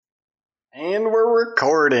And we're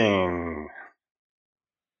recording.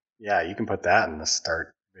 Yeah, you can put that in the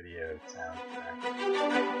start video soundtrack.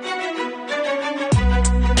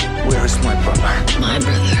 Where's my brother? My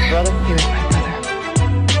brother. Brother? He was my brother.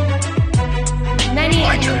 Many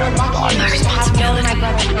and you were lucky My to have known my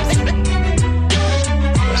brother personally.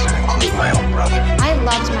 Doesn't include my own brother. I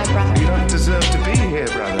loved my brother. You don't deserve to be here,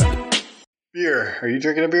 brother. Beer. Are you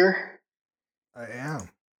drinking a beer? I am.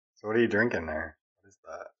 So what are you drinking there? What is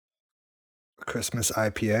that? A Christmas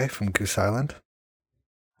IPA from Goose Island.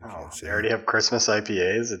 Oh, they already have Christmas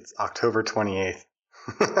IPAs? It's October 28th.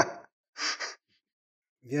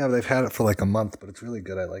 Yeah, they've had it for like a month, but it's really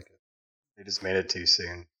good. I like it. They just made it too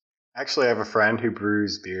soon. Actually, I have a friend who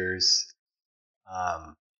brews beers.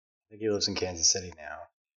 I think he lives in Kansas City now.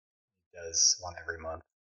 He does one every month.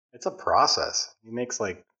 It's a process. He makes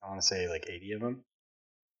I want to say 80 of them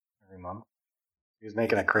every month. He was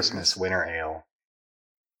making a Christmas winter ale.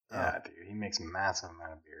 Yeah, dude, he makes a massive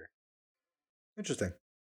amount of beer. Interesting.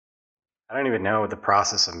 I don't even know the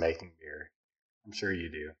process of making beer. I'm sure you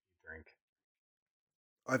do. You drink.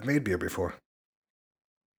 I've made beer before.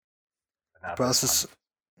 But not Process.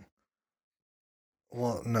 this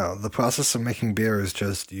Well, no. The process of making beer is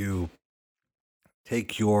just you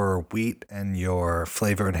take your wheat and your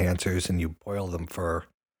flavor enhancers and you boil them for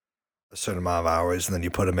a certain amount of hours, and then you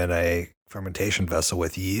put them in a fermentation vessel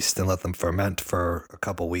with yeast and let them ferment for a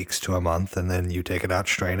couple weeks to a month, and then you take it out,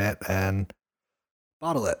 strain it, and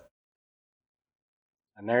bottle it.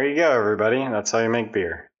 And there you go, everybody. That's how you make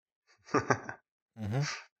beer. Mm-hmm.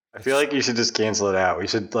 I feel like you should just cancel it out. We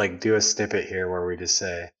should do a snippet here where we just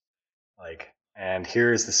say and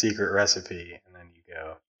here's the secret recipe, and then you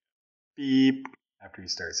go beep after you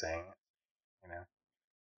start saying it.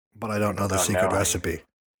 But I don't know the Don't secret know recipe.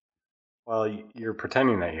 Well, you're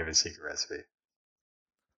pretending that you have a secret recipe.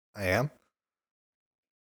 I am?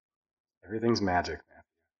 Everything's magic,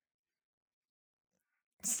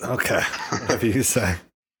 Okay. Whatever you say.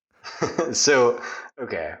 man. So,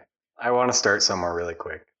 okay. I want to start somewhere really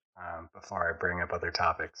quick before I bring up other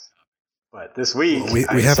topics. But this week, Well, we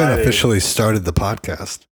haven't decided- officially started the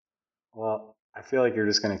podcast. Well, I feel like you're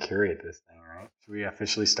just going to curate this thing, right? Should we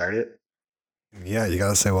officially start it? Yeah, you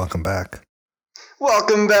gotta say welcome back.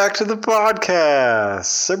 Welcome back to the podcast,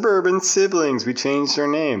 Suburban Siblings. We changed our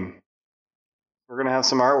name. We're going to have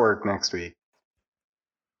some artwork next week.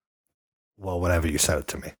 Well, whenever you send it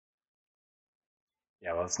to me.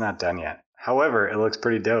 Yeah, well, it's not done yet. However, it looks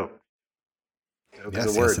pretty dope. Dope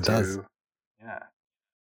is a word, it does. too. Yeah.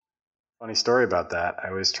 Funny story about that.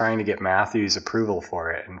 I was trying to get Matthew's approval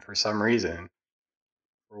for it, and for some reason,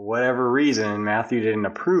 for whatever reason, Matthew didn't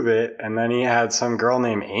approve it, and then he had some girl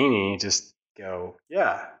named Amy just go,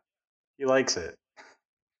 yeah, he likes it.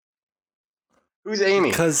 Who's Amy?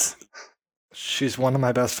 Because she's one of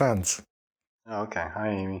my best friends. Oh, okay. Hi,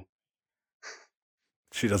 Amy.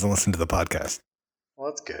 She doesn't listen to the podcast.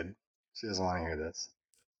 Well, that's good. She doesn't want to hear this.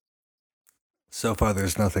 So far,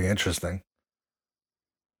 there's nothing interesting.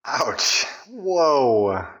 Ouch.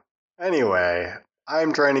 Whoa. Anyway,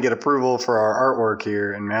 I'm trying to get approval for our artwork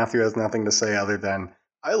here, and Matthew has nothing to say other than,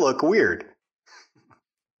 I look weird.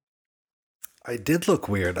 I did look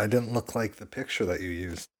weird. I didn't look like the picture that you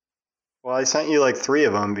used. Well, I sent you 3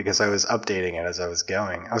 of them because I was updating it as I was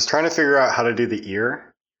going. I was trying to figure out how to do the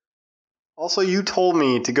ear. Also, you told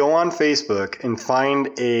me to go on Facebook and find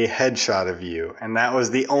a headshot of you, and that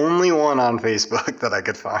was the only one on Facebook that I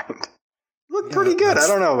could find. Looked Yeah, pretty good. I that's-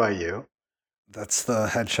 don't know about you. That's the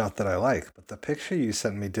headshot that I like, but the picture you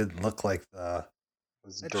sent me didn't look like the... It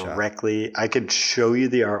was Headshot. directly, I could show you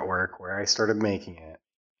the artwork where I started making it.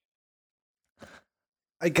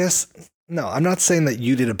 I guess... No, I'm not saying that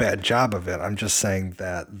you did a bad job of it. I'm just saying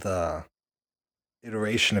that the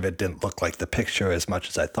iteration of it didn't look like the picture as much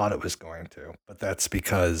as I thought it was going to. But that's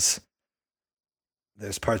because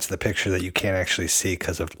there's parts of the picture that you can't actually see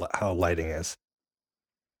because of how lighting is.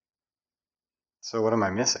 So what am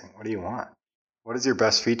I missing? What do you want? What is your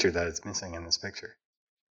best feature that it's missing in this picture?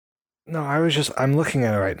 No, I'm looking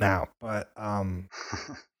at it right now, but I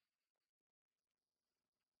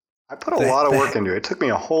put a lot of work into it. It took me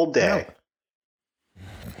a whole day.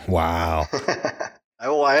 Wow.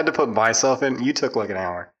 I had to put myself in. You took an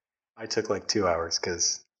hour. I took 2 hours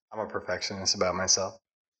because I'm a perfectionist about myself.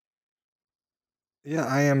 Yeah,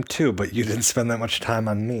 I am too, but you didn't spend that much time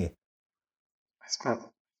on me. I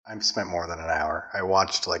spent more than an hour. I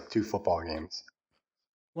watched 2 football games.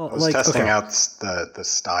 Well, I was testing out the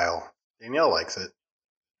style. Danielle likes it.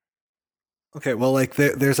 Okay, well,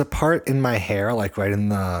 there's a part in my hair, right in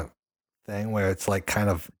the thing where it's kind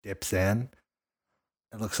of dips in.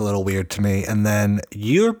 It looks a little weird to me. And then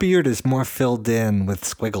your beard is more filled in with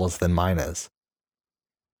squiggles than mine is.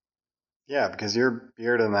 Yeah, because your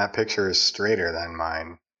beard in that picture is straighter than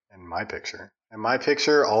mine in my picture. In my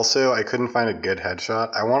picture, also, I couldn't find a good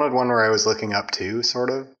headshot. I wanted one where I was looking up too, sort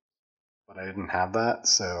of, but I didn't have that,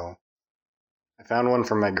 so I found one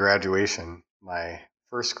from my graduation, my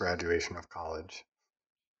first graduation of college.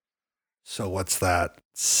 So what's that?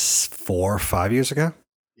 4 or 5 years ago?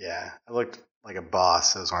 Yeah, I looked like a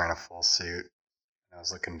boss. I was wearing a full suit. I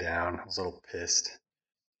was looking down. I was a little pissed.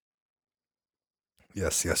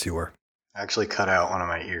 Yes, you were. I actually cut out one of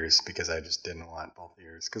my ears because I just didn't want both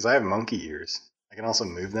ears. Because I have monkey ears. I can also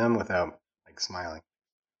move them without like smiling.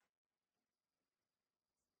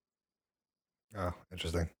 Oh,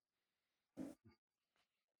 interesting.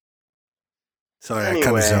 Sorry, I kind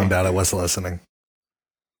Anyway. of zoned out. I wasn't listening.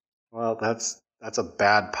 Well, that's a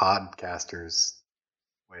bad podcaster's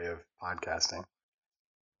way of podcasting.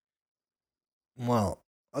 Well,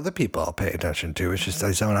 other people I'll pay attention to. It's just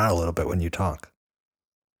I zone out a little bit when you talk.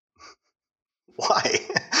 Why?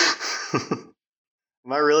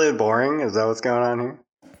 Am I really boring? Is that what's going on here?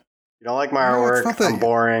 You don't like my No, it's artwork? not that I'm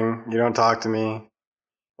boring. You don't talk to me.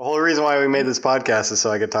 The whole reason why we made this podcast is so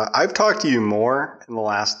I could talk. I've talked to you more in the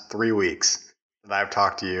last 3 weeks than I've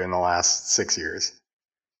talked to you in the last 6 years.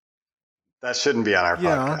 That shouldn't be on our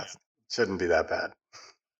podcast. It shouldn't be that bad.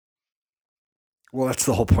 Well, that's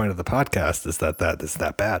the whole point of the podcast is that is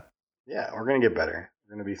that bad. Yeah, we're going to get better.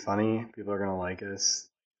 We're going to be funny. People are going to like us.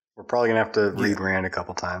 We're probably going to have to rebrand a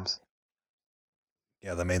couple times.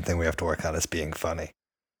 Yeah, the main thing we have to work on is being funny.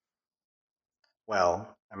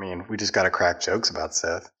 Well, I mean, we just got to crack jokes about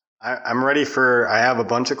Seth. I'm ready I have a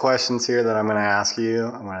bunch of questions here that I'm going to ask you.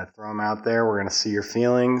 I'm going to throw them out there. We're going to see your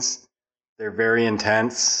feelings. They're very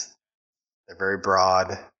intense. They're very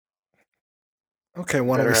broad. Okay,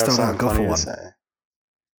 why don't we start out? Go for one.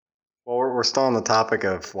 Well, we're still on the topic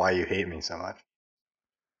of why you hate me so much.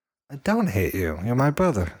 I don't hate you. You're my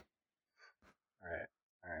brother. All right.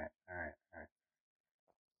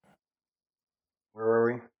 Where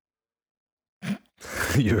were we?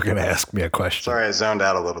 You were going to ask me a question. Sorry, I zoned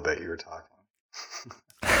out a little bit. You were talking.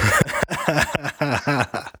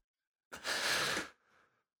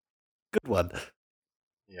 Good one.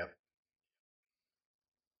 Yep.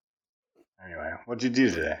 Anyway, what'd you do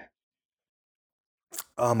today?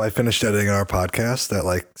 I finished editing our podcast at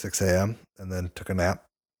like 6 a.m. and then took a nap.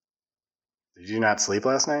 Did you not sleep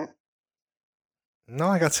last night? No,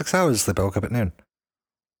 I got 6 hours of sleep. I woke up at noon.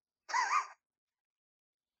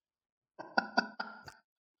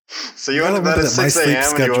 So you went to bed at 6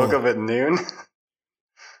 a.m. and you woke up at noon?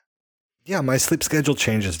 Yeah, my sleep schedule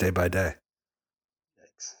changes day by day.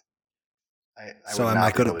 Yikes. So I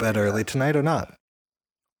might go to bed early tonight or not.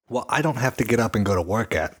 Well, I don't have to get up and go to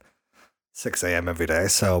work at 6 a.m. every day,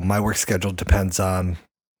 so my work schedule depends on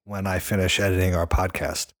when I finish editing our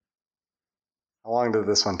podcast. How long did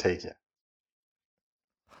this one take you?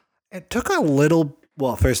 It took a little.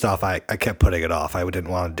 Well, first off, I kept putting it off. I didn't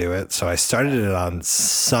want to do it, so I started it on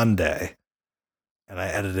Sunday, and I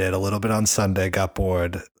edited it a little bit on Sunday, got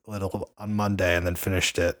bored a little on Monday, and then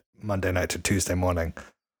finished it Monday night to Tuesday morning.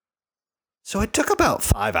 So it took about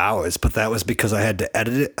 5 hours, but that was because I had to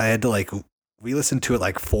edit it. I had to like re-listen to it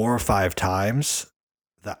like 4 or 5 times,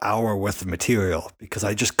 the hour worth of material, because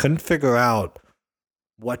I just couldn't figure out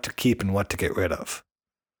what to keep and what to get rid of.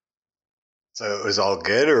 So it was all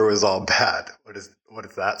good or it was all bad? What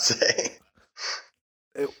does that say?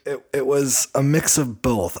 It was a mix of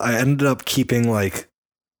both. I ended up keeping like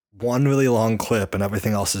one really long clip and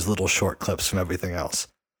everything else is little short clips from everything else.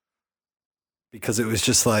 Because it was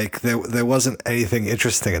just like there wasn't anything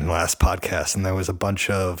interesting in the last podcast, and there was a bunch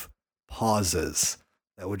of pauses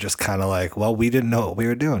that were just kind of like, well, we didn't know what we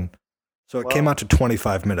were doing. So it came out to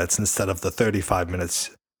 25 minutes instead of the 35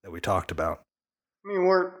 minutes that we talked about. I mean,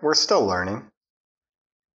 we're still learning.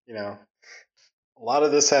 You know, a lot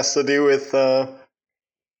of this has to do with how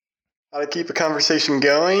to keep a conversation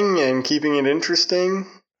going and keeping it interesting.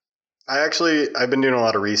 I've been doing a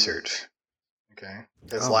lot of research. Okay,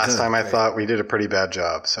 because last time I thought we did a pretty bad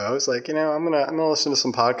job, so I was like, I'm gonna listen to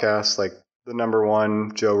some podcasts, like the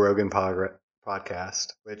 #1 Joe Rogan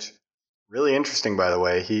podcast, which really interesting, by the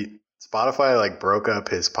way. Spotify like broke up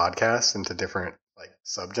his podcast into different like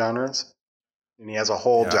subgenres. And he has a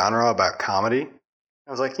whole genre about comedy.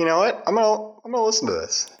 I was like, you know what? I'm gonna listen to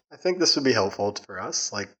this. I think this would be helpful for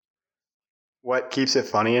us. Like, what keeps it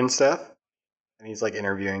funny and stuff. And he's like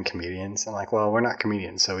interviewing comedians. I'm like, well, we're not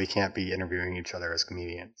comedians, so we can't be interviewing each other as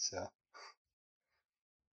comedians. So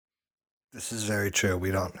this is very true. We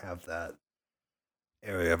don't have that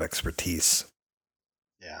area of expertise.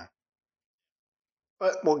 Yeah.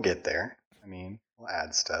 But we'll get there. I mean, we'll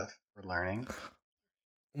add stuff. We're learning.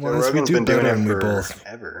 Well, Joe as we Rogan's do been doing better, it and we both.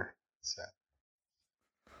 forever. So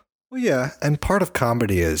Well, yeah, and part of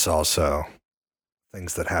comedy is also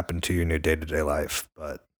things that happen to you in your day-to-day life,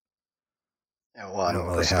 but yeah, well, I don't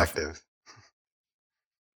don't really have- perspective.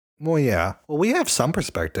 well, yeah. Well, we have some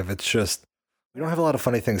perspective. It's just we don't have a lot of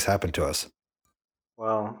funny things happen to us.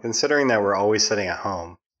 Well, considering that we're always sitting at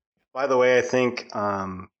home. By the way, I think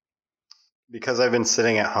because I've been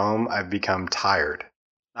sitting at home, I've become tired.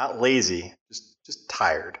 Not lazy, just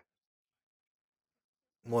tired.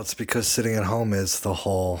 Well, it's because sitting at home is the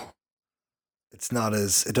whole.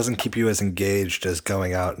 It doesn't keep you as engaged as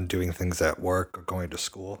going out and doing things at work or going to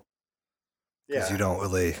school. Because Yeah. you don't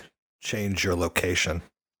really change your location.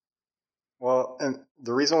 Well, and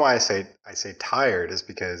the reason why I say tired is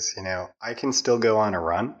because, I can still go on a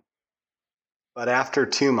run, but after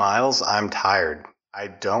 2 miles, I'm tired. I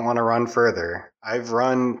don't want to run further. I've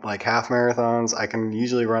run like half marathons. I can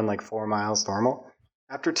usually run like 4 miles normal.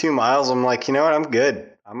 After 2 miles, I'm like, you know what? I'm good.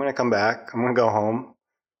 I'm going to come back. I'm going to go home.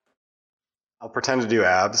 I'll pretend to do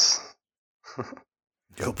abs.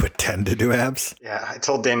 You'll pretend to do abs? Yeah, I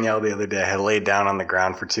told Danielle the other day I had laid down on the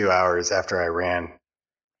ground for 2 hours after I ran,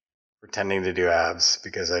 pretending to do abs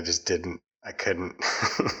because I just didn't. I couldn't.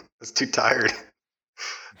 I was too tired.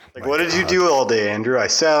 Like, My what did you God. do all day, Andrew? I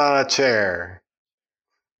sat on a chair.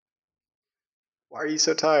 Why are you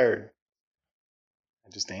so tired? I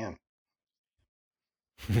just am.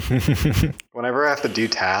 Whenever I have to do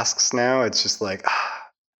tasks now, it's just like,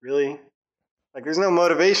 really? Like, there's no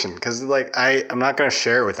motivation because, like, I'm not going to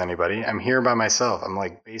share it with anybody. I'm here by myself. I'm,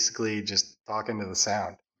 like, basically just talking to the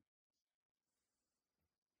sound.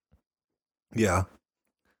 Yeah.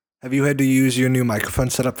 Have you had to use your new microphone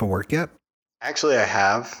setup for work yet? Actually, I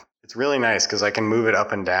have. It's really nice because I can move it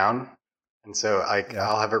up and down. And so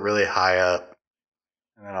I'll have it really high up,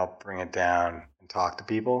 and then I'll bring it down and talk to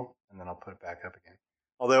people, and then I'll put it back up again.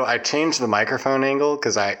 Although I changed the microphone angle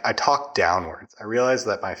because I talk downwards. I realized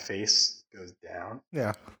that my face goes down,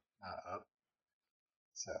 Yeah. not up.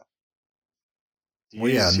 So, do Well,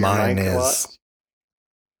 yeah, use your mine mic a lot? is.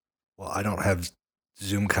 Well, I don't have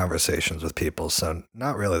Zoom conversations with people, so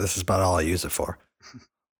not really. This is about all I use it for.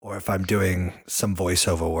 Or if I'm doing some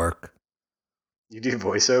voiceover work. You do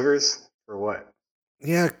voiceovers for what?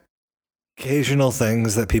 Yeah, occasional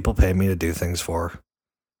things that people pay me to do things for.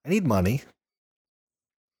 I need money.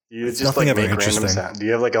 Do you It's just nothing like ever make random interesting. sounds? Do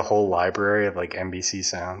you have like a whole library of like NBC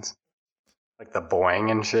sounds, like the boing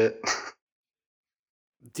and shit?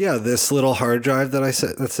 Yeah, this little hard drive that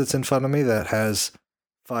that sits in front of me that has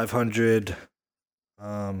 500.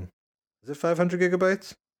 Is it 500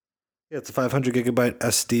 gigabytes? Yeah, it's a 500 gigabyte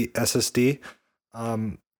SSD.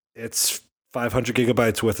 It's 500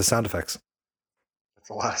 gigabytes worth of sound effects. That's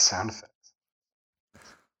a lot of sound effects.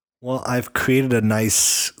 Well, I've created a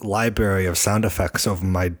nice library of sound effects over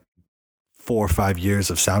my 4 or 5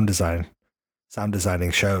 years of sound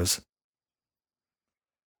designing shows.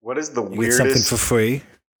 What is the You get weirdest? something for free.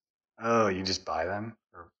 Oh, you just buy them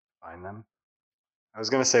or find them? I was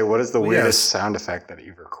gonna say, what is the Well, weirdest yes. sound effect that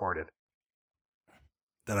you've recorded?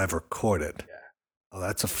 That I've recorded. Yeah. Oh,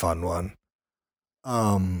 that's a fun one.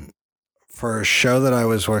 For a show that I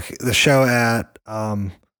was working, the show at,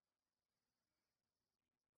 for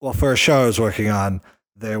a show I was working on,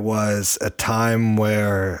 there was a time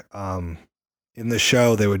where, in the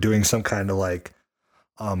show they were doing some kind of like,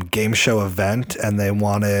 game show event, and they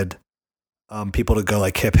wanted, people to go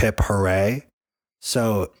like hip hip hooray.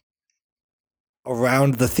 So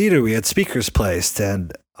around the theater we had speakers placed,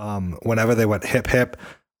 and whenever they went hip hip,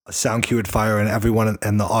 a sound cue would fire and everyone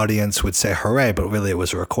in the audience would say hooray, but really it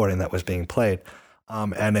was a recording that was being played.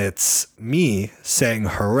 And it's me saying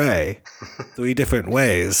hooray 3 different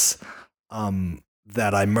ways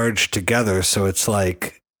that I merged together. So it's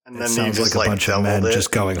like, And it then you sounds just like a bunch of doubled men it,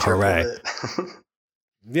 just going tripled hooray. it.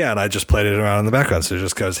 Yeah, and I just played it around in the background. So it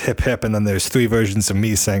just goes hip hip, and then there's 3 versions of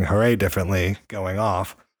me saying hooray differently going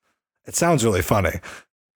off. It sounds really funny.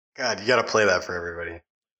 God, you gotta play that for everybody.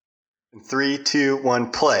 In 3, 2,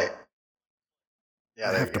 1, play. Yeah,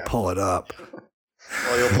 I there have you to go. pull it up.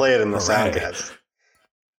 Well, you'll play it in the Hooray. soundcast,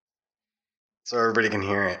 so everybody can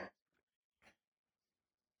hear it.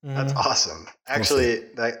 That's awesome. Actually,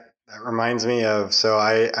 that reminds me of, so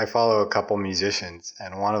I follow a couple musicians,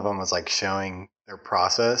 and one of them was like showing their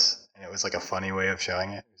process, and it was like a funny way of showing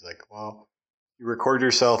it. He was like, well, you record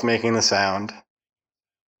yourself making the sound,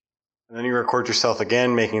 and then you record yourself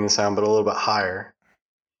again making the sound, but a little bit higher,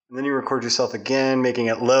 and then you record yourself again making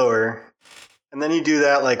it lower, and then you do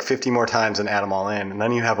that like 50 more times and add them all in, and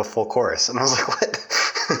then you have a full chorus. And I was like, what?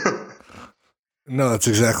 No, that's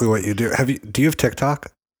exactly what you do. Do you have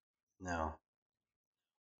TikTok? No.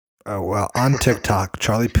 Oh, well, on TikTok,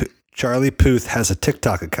 Charlie Puth has a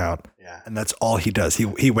TikTok account, Yeah. and that's all he does.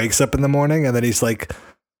 He wakes up in the morning, and then he's like,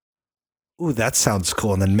 ooh, that sounds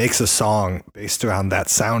cool, and then makes a song based around that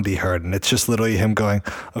sound he heard, and it's just literally him going,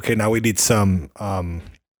 okay, now we need some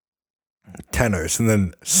tenors, and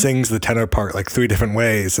then sings the tenor part like 3 different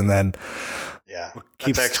ways, and then Yeah.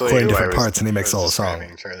 keeps That's actually playing who I different was- parts, and he makes I a was whole song.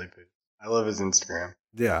 describing Charlie Puth. I love his Instagram.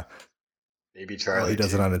 Yeah. Baby Oh, Charlie. he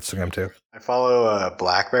does too. it on Instagram too. I follow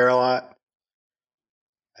Black Bear a lot.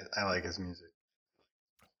 I like his music.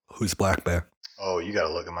 Who's Black Bear? Oh, you got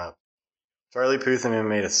to look him up. Charlie Puth and him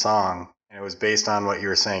made a song, and it was based on what you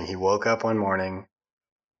were saying. He woke up one morning,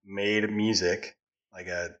 made music, like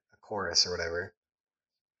a chorus or whatever,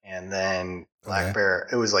 and then Black Okay. Bear,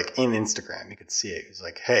 it was like in Instagram. You could see it. He was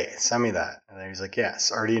like, hey, send me that. And then he was like,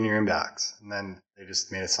 yes, already in your inbox. And then they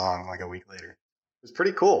just made a song like a week later. It was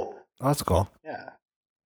pretty cool. Oh, that's cool. Yeah.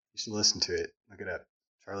 You should listen to it. Look it up.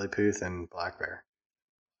 Charlie Puth and Black Bear.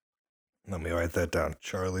 Let me write that down.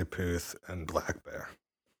 Charlie Puth and Black Bear.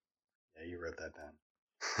 Yeah, you wrote that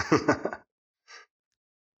down.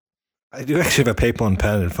 I do actually have a paper and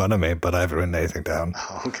pen in front of me, but I haven't written anything down.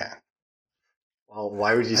 Oh, okay. Well,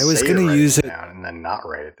 why would you I was say gonna to write use it it- down and then not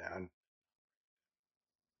write it down?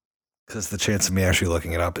 Because the chance of me actually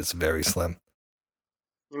looking it up is very slim.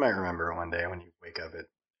 You might remember it one day when you wake up at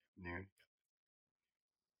noon.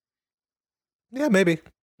 Yeah, maybe.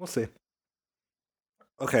 We'll see.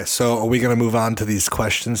 Okay, so are we going to move on to these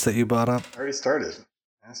questions that you brought up? I already started.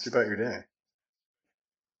 I asked you about your day.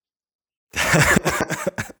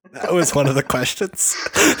 That was one of the questions.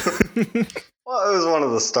 Well, it was one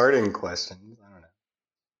of the starting questions. I don't know.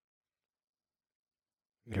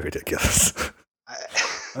 You're ridiculous. I,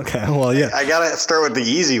 Okay, well, yeah. I gotta start with the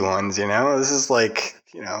easy ones, you know? This is like,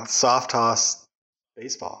 soft toss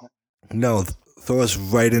baseball. No, throw us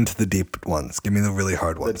right into the deep ones. Give me the really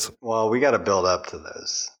hard ones. Well, we gotta build up to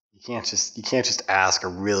those. You can't just ask a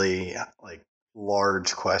really like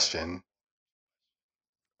large question.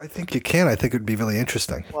 I think you can. I think it would be really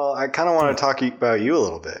interesting. Well, I kind of want to talk about you a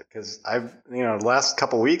little bit because I've, the last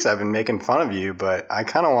couple weeks I've been making fun of you, but I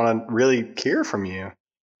kind of want to really hear from you.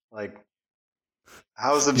 Like,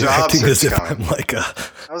 how's the You're job acting as search if I'm coming? like a.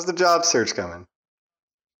 How's the job search coming?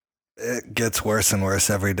 It gets worse and worse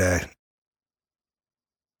every day.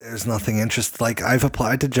 There's nothing interesting. Like, I've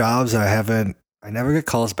applied to jobs. I never get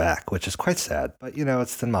calls back, which is quite sad. But,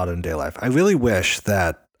 it's the modern day life. I really wish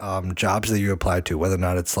that jobs that you apply to, whether or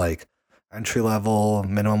not it's like entry level,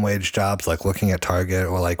 minimum wage jobs, like looking at Target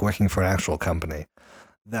or like working for an actual company,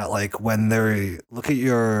 that like when they look at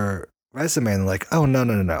your resume and like, oh,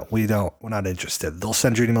 no, we're not interested. They'll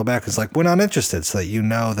send you an email back. It's like, we're not interested, so that you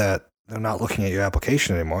know that they're not looking at your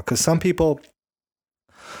application anymore. Because some people,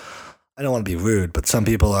 I don't want to be rude, but some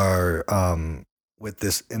people are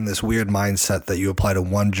in this weird mindset that you apply to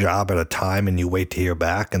one job at a time and you wait to hear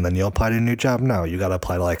back and then you'll apply to a new job. No, you got to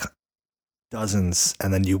apply to like dozens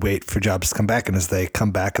and then you wait for jobs to come back. And as they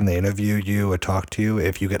come back and they interview you or talk to you,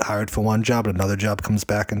 if you get hired for one job and another job comes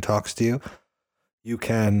back and talks to you, you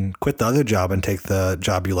can quit the other job and take the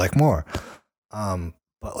job you like more.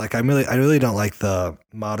 But like, I really don't like the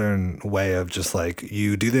modern way of just like,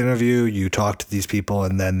 you do the interview, you talk to these people,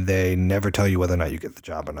 and then they never tell you whether or not you get the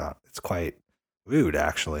job or not. It's quite rude,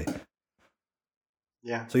 actually.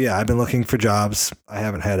 Yeah. So yeah, I've been looking for jobs. I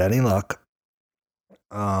haven't had any luck.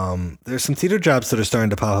 There's some theater jobs that are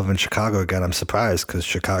starting to pop up in Chicago again. I'm surprised because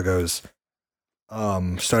Chicago's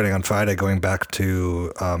starting on Friday, going back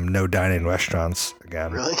to no dining restaurants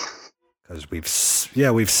again. Really? Because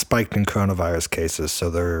we've spiked in coronavirus cases, so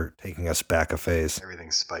they're taking us back a phase.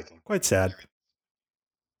 Everything's spiking. Quite sad.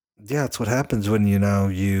 Yeah, it's what happens when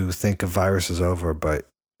you think a virus is over, but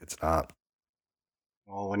it's not.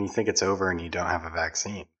 Well, when you think it's over and you don't have a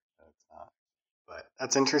vaccine, it's not. But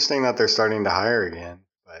that's interesting that they're starting to hire again.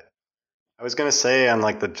 But I was gonna say on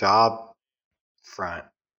like the job front,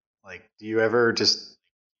 like, do you ever just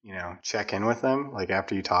check in with them like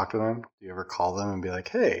after you talk to them? Do you ever call them and be like,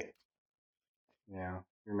 hey, you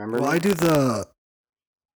remember? Well, me?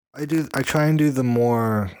 I try and do the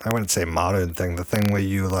more, I wouldn't say modern thing, the thing where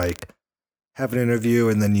you like have an interview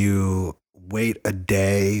and then you wait a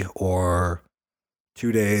day or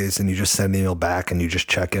 2 days and you just send an email back and you just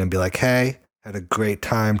check in and be like, hey, had a great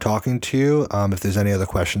time talking to you. If there's any other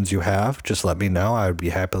questions you have, just let me know. I would be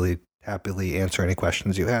happily answer any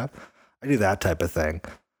questions you have. I do that type of thing,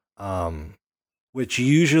 which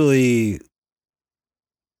usually,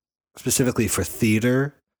 specifically for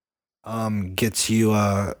theater, gets you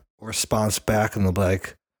a response back and they'll be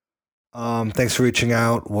like, thanks for reaching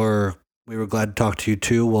out. We're We were glad to talk to you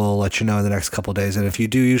too. We'll let you know in the next couple of days. And if you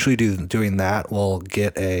do usually doing that, we'll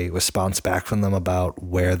get a response back from them about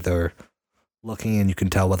where they're looking, and you can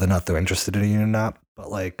tell whether or not they're interested in you or not. But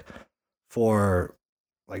like for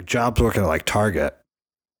like jobs working at like Target,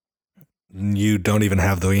 you don't even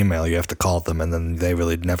have their email. You have to call them, and then they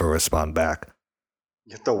really never respond back.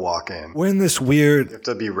 You have to walk in. We're in this weird. You have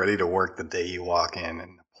to be ready to work the day you walk in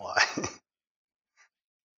and apply.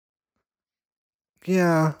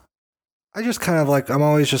 Yeah. I just kind of like, I'm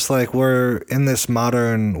always just like, we're in this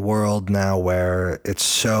modern world now where it's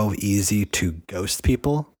so easy to ghost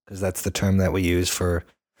people, because that's the term that we use for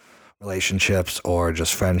relationships or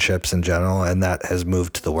just friendships in general. And that has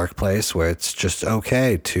moved to the workplace where it's just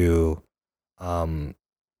okay to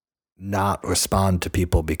not respond to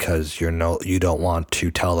people because you don't want to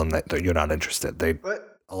tell them that you're not interested.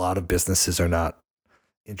 A lot of businesses are not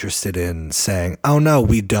interested in saying, "Oh no,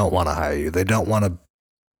 we don't want to hire you." They don't want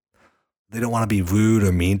to be rude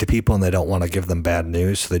or mean to people, and they don't want to give them bad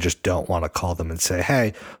news. So they just don't want to call them and say,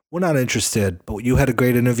 "Hey, we're not interested, but you had a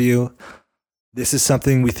great interview. This is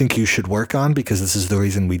something we think you should work on because this is the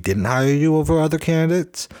reason we didn't hire you over other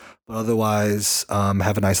candidates. But otherwise,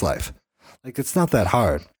 have a nice life." Like, it's not that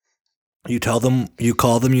hard. You tell them, you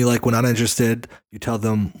call them, you like, "We're not interested." You tell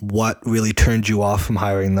them what really turned you off from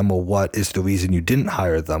hiring them, or what is the reason you didn't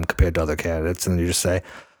hire them compared to other candidates. And then you just say,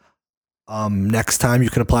 "Next time you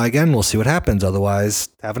can apply again. We'll see what happens. Otherwise,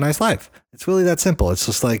 have a nice life." It's really that simple. It's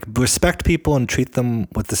just like, respect people and treat them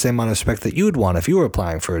with the same amount of respect that you would want if you were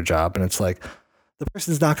applying for a job. And it's like, the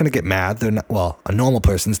person's not going to get mad. A normal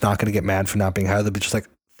person's not going to get mad for not being hired. They'll be just like,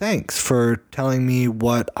 "Thanks for telling me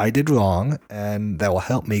what I did wrong, and that will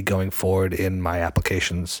help me going forward in my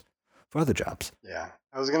applications for other jobs." Yeah,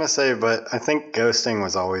 I was gonna say, but I think ghosting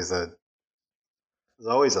was always a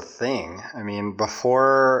thing. I mean,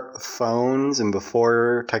 before phones and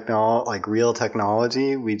before real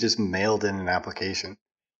technology, we just mailed in an application,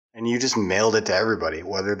 and you just mailed it to everybody,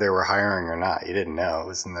 whether they were hiring or not. You didn't know, it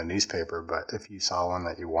was in the newspaper, but if you saw one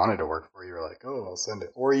that you wanted to work for, you were like, "Oh, I'll send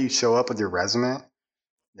it." Or you show up with your resume,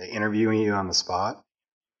 they interviewing you on the spot.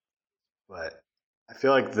 But I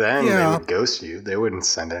feel like then they would ghost you. They wouldn't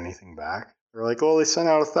send anything back. They're like, "Well, they sent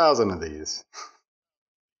out 1,000 of these."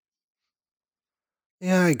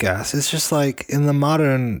 Yeah, I guess. It's just like, in the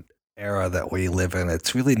modern era that we live in,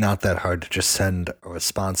 it's really not that hard to just send a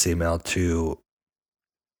response email to,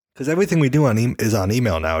 because everything we do is on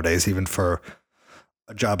email nowadays. Even for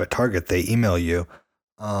a job at Target, they email you.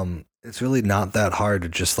 It's really not that hard to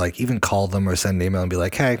just like even call them or send an email and be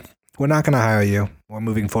like, "Hey, we're not going to hire you. We're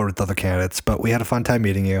moving forward with other candidates, but we had a fun time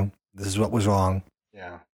meeting you. This is what was wrong.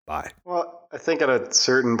 Yeah. Bye." Well, I think at a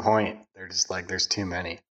certain point, they're just like, there's too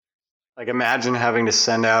many. Like, imagine having to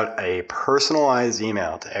send out a personalized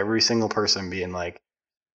email to every single person being like,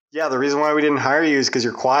 "Yeah, the reason why we didn't hire you is because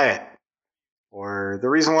you're quiet." Or, "The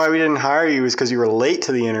reason why we didn't hire you is because you were late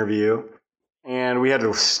to the interview and we had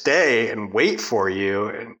to stay and wait for you."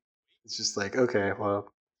 And it's just like, okay,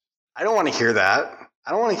 well, I don't want to hear that.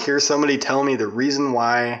 I don't want to hear somebody tell me the reason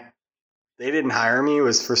why they didn't hire me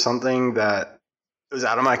was for something that was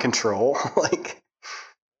out of my control. Like,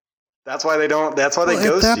 that's why they ghost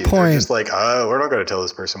you. They're just like, "Oh, we're not going to tell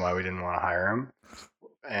this person why we didn't want to hire him."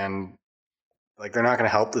 And like, they're not going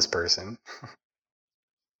to help this person.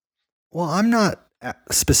 Well, I'm not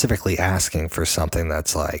specifically asking for something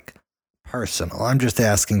that's like personal. I'm just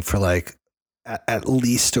asking for like at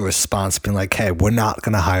least a response being like, "Hey, we're not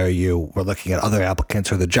going to hire you. We're looking at other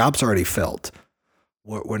applicants, or the job's already filled.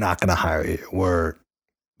 We're not going to hire you." We're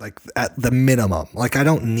like, at the minimum, like, I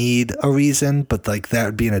don't need a reason, but like that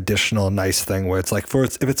would be an additional nice thing where it's like,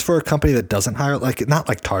 if it's for a company that doesn't hire, like, not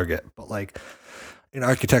like Target, but like an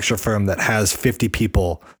architecture firm that has 50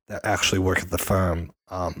 people that actually work at the firm.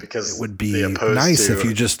 Because it would be nice if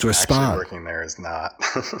you just respond. Working there is not.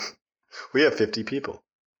 We have 50 people,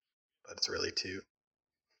 but it's really 2.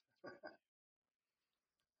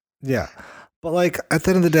 Yeah. But like, at the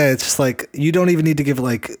end of the day, it's just like, you don't even need to give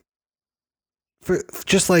like,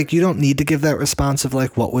 you don't need to give that response of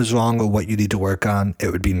like what was wrong or what you need to work on.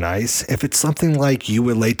 It would be nice if it's something like you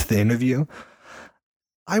were late to the interview.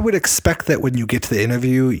 I would expect that when you get to the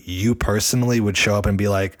interview, you personally would show up and be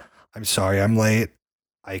like, "I'm sorry, I'm late.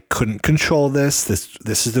 I couldn't control this.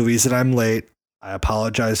 This is the reason I'm late. I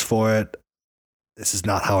apologize for it. This is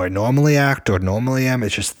not how I normally act or normally am.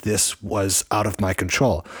 It's just this was out of my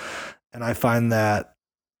control." And I find that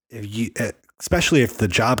especially if the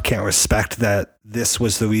job can't respect that this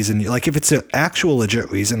was the reason, like if it's an actual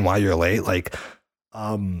legit reason why you're late, like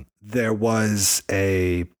there was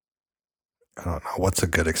I don't know, what's a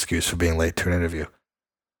good excuse for being late to an interview?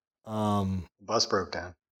 Bus broke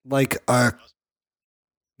down. like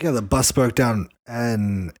the bus broke down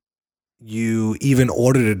and you even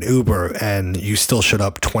ordered an Uber and you still showed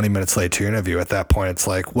up 20 minutes late to your interview. At that point, it's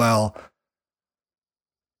like, well,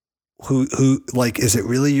 who like, is it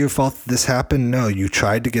really your fault that this happened? No, you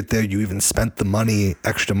tried to get there. You even spent the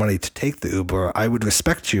extra money to take the Uber. I would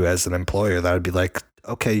respect you as an employer. That would be like,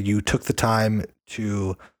 okay, you took the time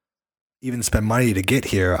to even spend money to get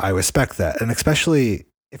here. I respect that. And especially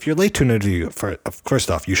if you're late to an interview, first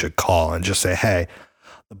off, you should call and just say, hey,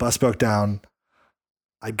 the bus broke down.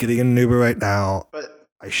 I'm getting in an Uber right now. But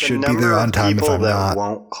I should be there on time if I'm not.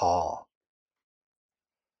 Won't call.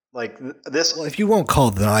 Like this. Well, if you won't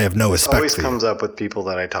call, then I have no respect always for comes you. up with people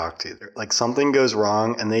that I talk to. Like something goes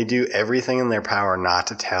wrong, and they do everything in their power not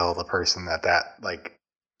to tell the person that like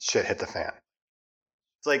shit hit the fan.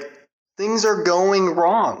 It's like things are going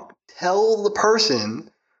wrong. Tell the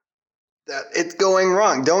person that it's going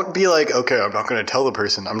wrong. Don't be like, okay, I'm not going to tell the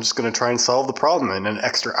person. I'm just going to try and solve the problem in an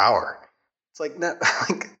extra hour. It's like that.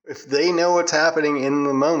 Like if they know what's happening in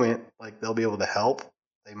the moment, like they'll be able to help.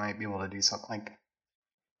 They might be able to do something. Like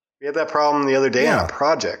we had that problem the other day on a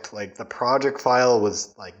project. Like the project file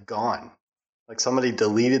was like gone. Like somebody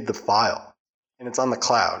deleted the file, and it's on the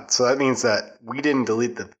cloud. So that means that we didn't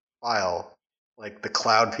delete the file. Like the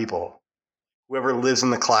cloud people, whoever lives in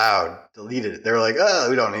the cloud, deleted it. They were like, oh,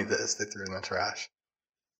 we don't need this. They threw it in the trash.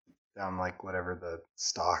 Down like whatever the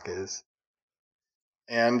stock is.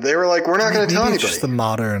 And they were like, we're not going to tell anybody. It's just the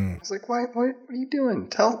modern. I was like, what are you doing?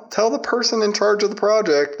 Tell the person in charge of the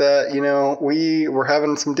project that, we were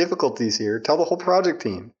having some difficulties here. Tell the whole project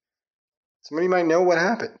team. Somebody might know what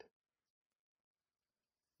happened.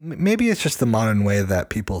 Maybe it's just the modern way that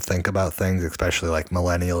people think about things, especially like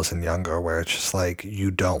millennials and younger, where it's just like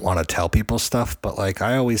you don't want to tell people stuff. But like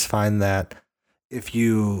I always find that if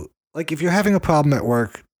you're having a problem at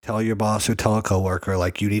work, tell your boss or tell a coworker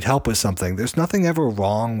like you need help with something. There's nothing ever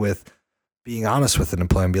wrong with being honest with an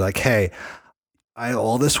employee and be like, hey, I have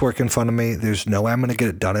all this work in front of me. There's no way I'm going to get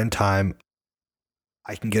it done in time.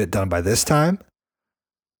 I can get it done by this time.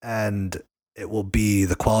 And it will be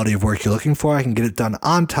the quality of work you're looking for. I can get it done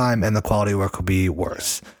on time and the quality of work will be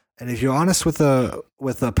worse. And if you're honest with a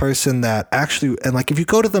person that actually, and like if you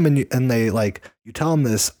go to them and they like, you tell them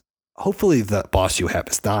this, hopefully the boss you have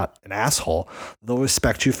is not an asshole. They'll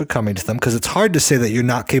respect you for coming to them because it's hard to say that you're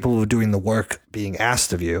not capable of doing the work being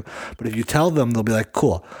asked of you. But if you tell them, they'll be like,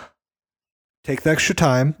 cool, take the extra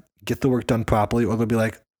time, get the work done properly. Or they'll be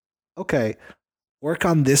like, okay, work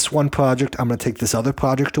on this one project. I'm going to take this other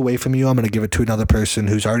project away from you. I'm going to give it to another person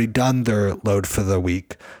who's already done their load for the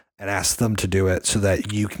week and ask them to do it so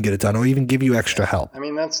that you can get it done or even give you extra help. I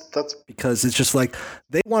mean, that's because it's just like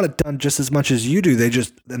they want it done just as much as you do. They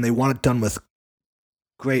want it done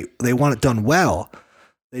they want it done well.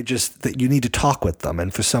 That you need to talk with them.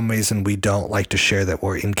 And for some reason, we don't like to share that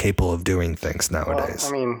we're incapable of doing things nowadays.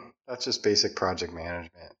 Well, I mean, that's just basic project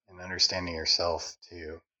management and understanding yourself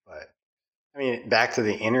too. But I mean, back to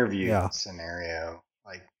the interview scenario,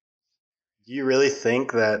 like, do you really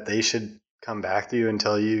think that they should come back to you and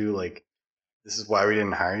tell you, like, this is why we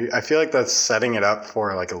didn't hire you? I feel like that's setting it up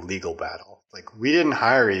for, like, a legal battle. Like, we didn't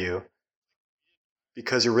hire you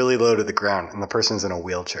because you're really low to the ground and the person's in a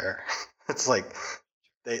wheelchair. It's like,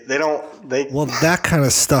 Well, that kind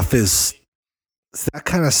of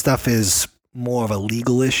stuff is more of a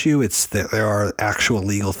legal issue. It's that there are actual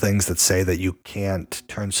legal things that say that you can't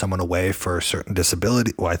turn someone away for a certain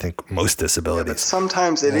disability. Well, I think most disabilities. Yeah, but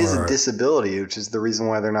sometimes it is a disability, which is the reason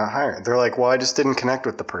why they're not hired. They're like, well, I just didn't connect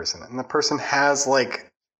with the person. And the person has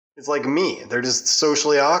it's like me. They're just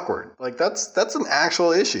socially awkward. Like that's an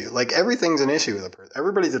actual issue. Like everything's an issue with a person.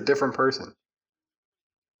 Everybody's a different person.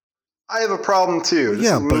 I have a problem too.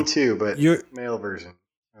 This is me too, but male version.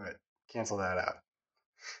 All right, cancel that out.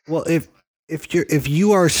 Well, if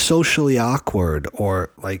you are socially awkward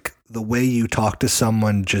or like the way you talk to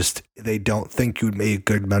someone, just they don't think you'd be a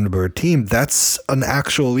good member of a team, that's an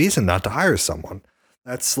actual reason not to hire someone.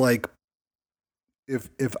 That's like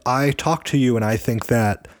if I talk to you and I think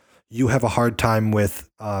that you have a hard time with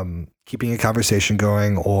keeping a conversation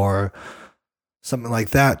going or something like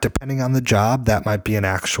that, depending on the job, that might be an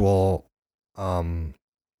actual that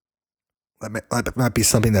might be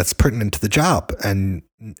something that's pertinent to the job and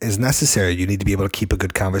is necessary. You need to be able to keep a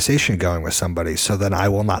good conversation going with somebody. So then I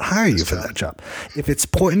will not hire you for that job. If it's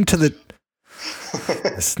important to the,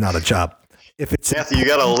 it's not a job. If it's Matthew, you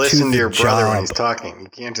got to listen to your brother when he's talking. You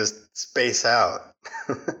can't just space out.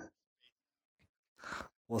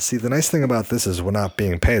 Well, see, the nice thing about this is we're not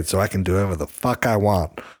being paid, so I can do whatever the fuck I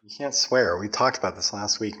want. You can't swear. We talked about this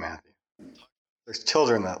last week, Matthew. There's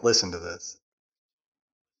children that listen to this.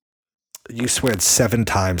 You sweared 7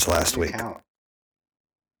 times last You week. count.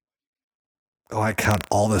 Oh, I count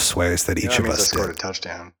all the swears that You know each that of means I us scored did. a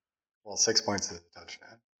touchdown. Well, 6 points is a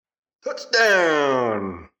touchdown.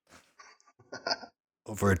 Touchdown!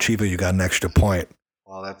 Overachiever, you got an extra point.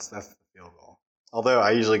 Well, that's the field goal. Although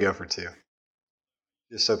I usually go for 2.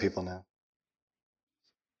 Just so people know.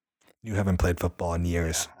 You haven't played football in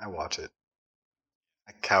years. I watch it.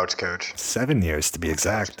 I couch coach. 7 years to be Couch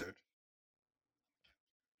exact. coach.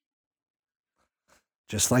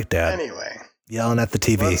 Just like Dad. Anyway, Yelling at the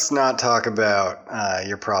TV. let's not talk about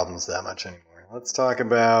your problems that much anymore. Let's talk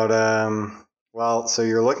about, so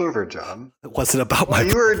you're looking for a job. It wasn't about my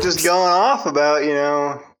You were problems. just going off about,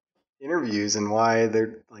 interviews and why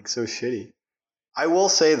they're like so shitty. I will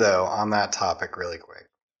say though, on that topic really quick,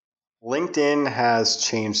 LinkedIn has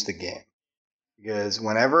changed the game because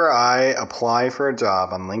whenever I apply for a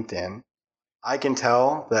job on LinkedIn, I can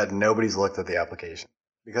tell that nobody's looked at the application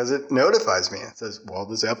because it notifies me. It says, well,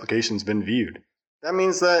 this application's been viewed. That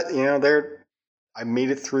means that, I made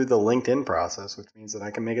it through the LinkedIn process, which means that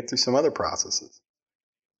I can make it through some other processes.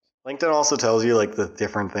 LinkedIn also tells you like the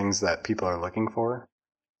different things that people are looking for,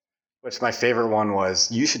 which my favorite one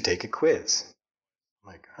was, you should take a quiz.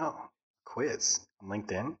 I'm like, oh, quiz on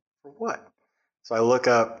LinkedIn? For what? So I look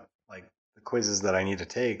up like the quizzes that I need to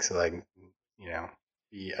take so that I can,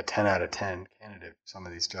 be a 10 out of 10 candidate for some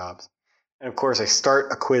of these jobs. And of course, I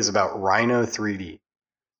start a quiz about Rhino 3D.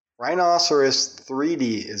 Rhinoceros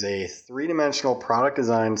 3D is a 3-dimensional product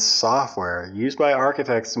design software used by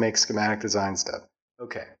architects to make schematic design stuff.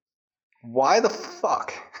 Okay. Why the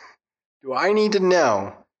fuck do I need to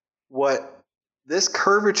know what this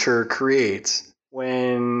curvature creates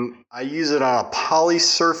when I use it on a poly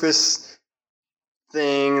surface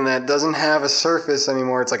thing that doesn't have a surface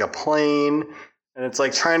anymore? It's like a plane, and it's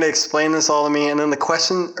like trying to explain this all to me. And then the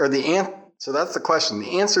question, or so that's the question.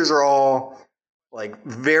 The answers are all like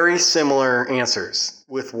very similar answers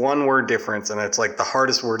with one word difference, and it's like the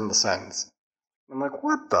hardest word in the sentence. I'm like,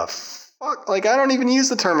 what the fuck? Like, I don't even use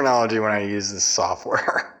the terminology when I use this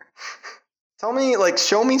software. Tell me, like,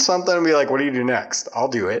 show me something and be like, what do you do next? I'll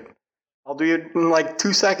do it. I'll do it in like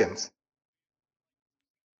 2 seconds.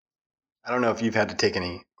 I don't know if you've had to take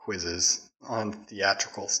any quizzes on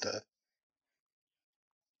theatrical stuff.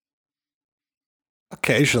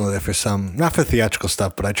 Occasionally for some, not for theatrical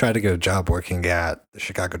stuff, but I tried to get a job working at the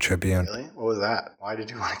Chicago Tribune. Really? What was that? Why did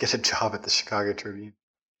you want to get a job at the Chicago Tribune?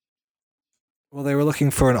 Well, they were looking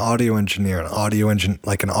for an audio engineer,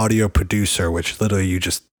 like an audio producer, which literally you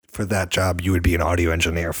just, for that job, you would be an audio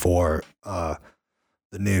engineer for the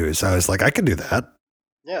news. I was like, I could do that.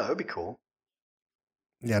 Yeah, that would be cool.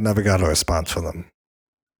 Yeah, never got a response from them.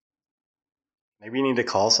 Maybe you need to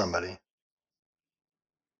call somebody.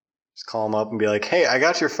 Just call them up and be like, hey, I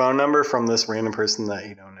got your phone number from this random person that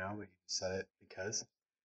you don't know, but you said it because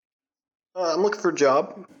I'm looking for a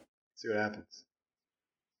job. See what happens.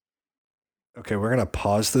 Okay, we're going to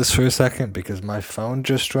pause this for a second because my phone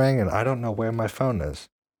just rang and I don't know where my phone is.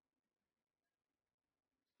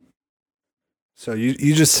 So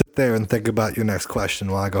you just sit there and think about your next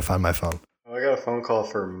question while I go find my phone. Oh, I got a phone call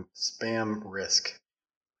from Spam Risk.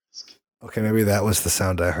 Okay, maybe that was the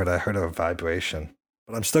sound I heard. I heard a vibration.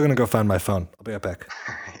 But I'm still going to go find my phone. I'll be right back.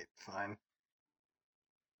 All right, fine.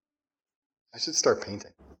 I should start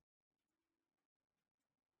painting.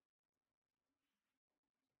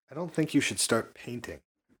 I don't think you should start painting.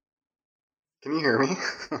 Can you hear me?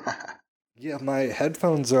 Yeah, my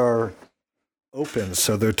headphones are open,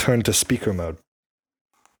 so they're turned to speaker mode.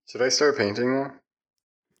 Should I start painting now?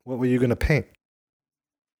 What were you going to paint?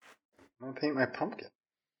 I'm going to paint my pumpkin.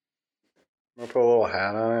 I'm going to put a little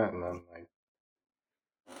hat on it and then like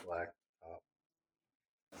black top.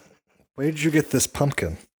 Where did you get this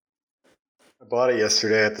pumpkin? I bought it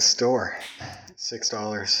yesterday at the store.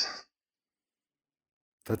 $6.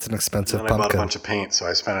 That's an expensive And then I bought a pumpkin. bunch of paint, so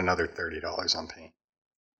I spent another $30 on paint.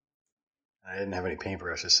 I didn't have any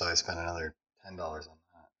paintbrushes, so I spent another $10 on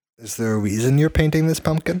that. Is there a reason you're painting this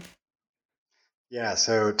pumpkin? Yeah,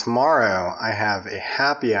 so tomorrow I have a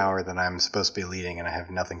happy hour that I'm supposed to be leading, and I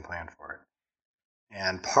have nothing planned for it.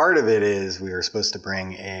 And part of it is we were supposed to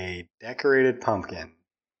bring a decorated pumpkin.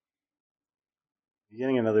 You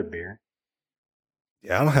getting another beer?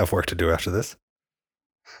 Yeah, I don't have work to do after this.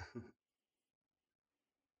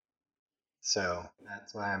 So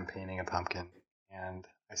that's why I'm painting a pumpkin. And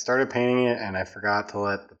I started painting it, and I forgot to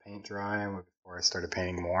let the paint dry before I started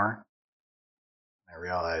painting more. I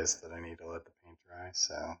realized that I need to let the paint dry,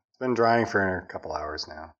 so it's been drying for a couple hours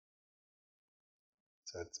now.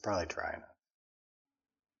 So it's probably dry enough.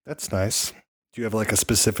 That's nice. Do you have like a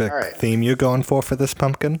specific All right. theme you're going for this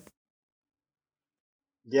pumpkin?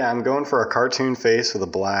 Yeah, I'm going for a cartoon face with a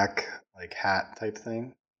black like hat type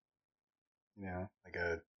thing. You know, like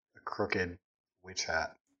a crooked witch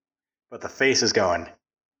hat. But the face is going,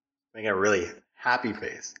 making a really happy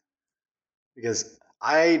face. Because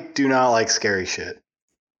I do not like scary shit.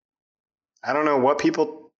 I don't know what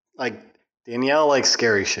people like. Danielle likes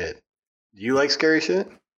scary shit. Do you like scary shit?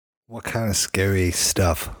 What kind of scary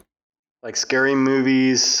stuff? Like scary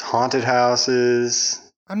movies, haunted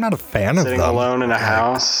houses, I'm not a fan of them. sitting alone in a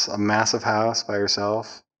house, a massive house by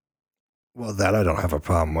yourself. Well, that I don't have a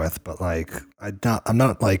problem with, but like I'm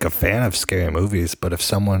not like a fan of scary movies. But if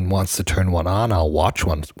someone wants to turn one on, I'll watch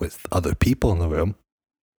one with other people in the room.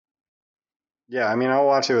 Yeah, I mean, I'll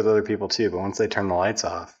watch it with other people too, but once they turn the lights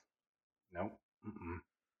off, nope. Mm-mm.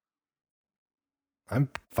 I'm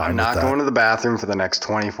fine I'm with not that. going to the bathroom for the next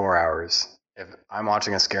 24 hours if I'm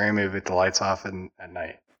watching a scary movie with the lights off at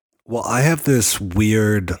night. Well, I have this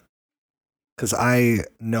weird, because I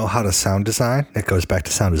know how to sound design. It goes back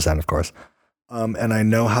to sound design, of course. And I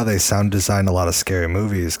know how they sound design a lot of scary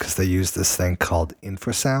movies because they use this thing called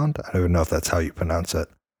infrasound. I don't even know if that's how you pronounce it,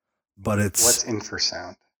 but What's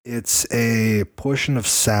infrasound? it's a portion of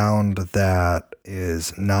sound that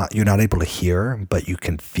is not, you're not able to hear, but you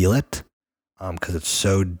can feel it. Because it's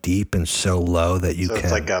so deep and so low that you So can.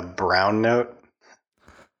 it's like a brown note?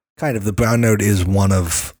 Kind of. The brown note is one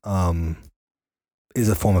of is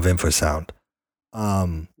a form of infrasound.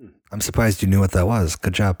 I'm surprised you knew what that was.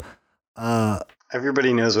 Good job.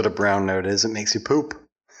 Everybody knows what a brown note is. It makes you poop.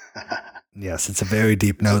 Yes, it's a very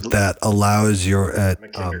deep note that allows your. I'm a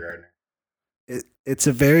kindergartner. It's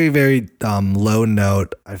a very very low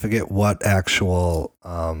note. I forget what actual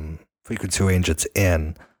frequency range it's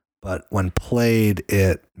in, but when played,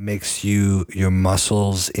 it makes your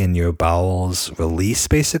muscles in your bowels release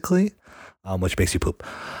basically, which makes you poop.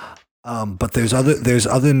 But there's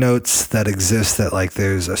other notes that exist that like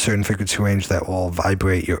there's a certain frequency range that will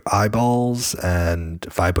vibrate your eyeballs and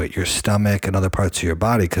vibrate your stomach and other parts of your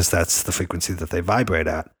body because that's the frequency that they vibrate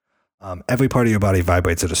at. Every part of your body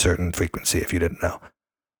vibrates at a certain frequency if you didn't know.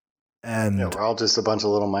 And Yeah, we're all just a bunch of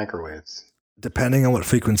little microwaves. depending on what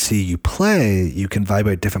frequency you play, you can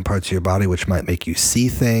vibrate different parts of your body, which might make you see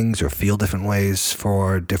things or feel different ways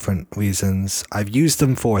for different reasons. I've used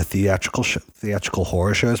them for theatrical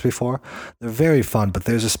horror shows before. They're very fun, but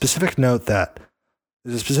there's a specific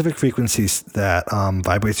frequency that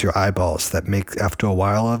vibrates your eyeballs that make, after a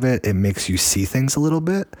while of it, it makes you see things a little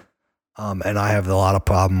bit. And I have a lot of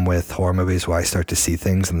problem with horror movies where I start to see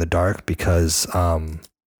things in the dark because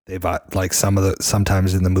they've like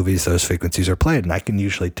sometimes in the movies those frequencies are played, and I can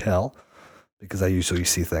usually tell because I usually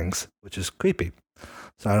see things, which is creepy.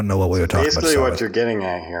 So I don't know what we were talking about. Basically, what you're getting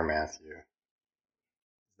at here, Matthew, is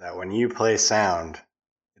that when you play sound,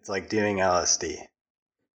 it's like doing LSD.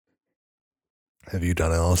 Have you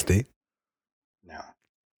done LSD? No.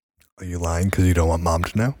 Are you lying because you don't want mom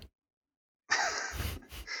to know?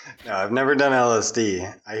 No, I've never done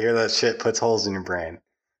LSD. I hear that shit puts holes in your brain.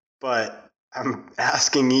 But I'm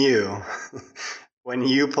asking you, when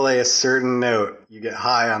you play a certain note, you get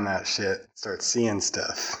high on that shit, start seeing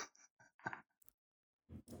stuff.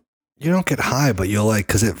 You don't get high, but you'll like,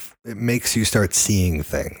 because it makes you start seeing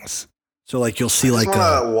things. So like you'll see I like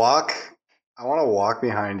want to walk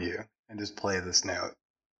behind you and just play this note.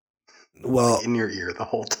 well, Like in your ear the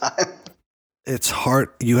whole time. it's hard.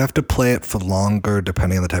 You have to play it for longer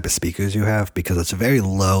depending on the type of speakers you have because it's a very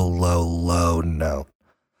low note.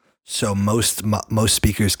 So most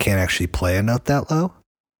speakers can't actually play a note that low.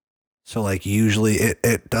 So like usually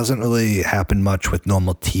it doesn't really happen much with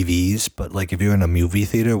normal TVs, but like if you're in a movie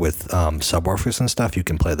theater with subwoofers and stuff, you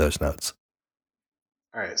can play those notes.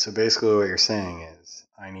 All right, so basically what you're saying is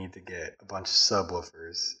I need to get a bunch of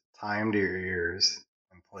subwoofers, tie them to your ears,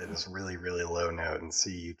 and play this really, really low note and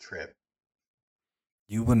see you trip.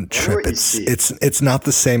 You wouldn't I wonder trip. what you see. It's not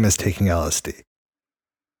the same as taking LSD.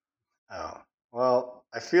 Oh, well,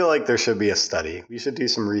 I feel like there should be a study. We should do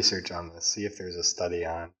some research on this, see if there's a study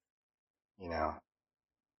on,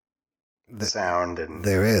 sound and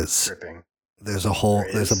There is. tripping. There's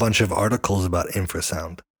a bunch of articles about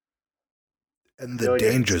infrasound and I feel the like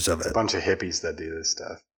dangers of it's it. a bunch of hippies that do this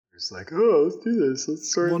stuff. They're just like, oh, let's do this. Let's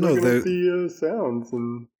start Well, no, looking they're- at the sounds,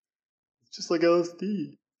 and it's just like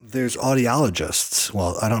LSD. There's audiologists.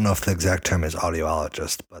 Well, I don't know if the exact term is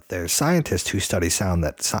audiologist, but there's scientists who study sound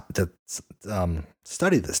that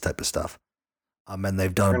study this type of stuff. And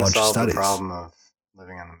they've done We're a gonna bunch of solve the studies. problem of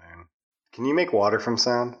living on the moon. Can you make water from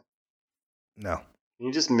sound? No. Can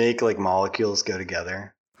you just make like molecules go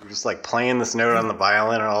together? You're just like playing this note on the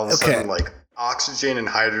violin, and all of a Okay. sudden, like oxygen and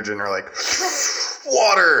hydrogen are like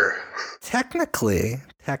water. Technically,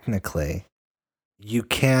 you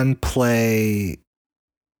can play,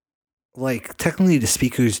 like, technically the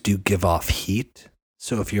speakers do give off heat.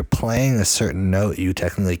 So if you're playing a certain note, you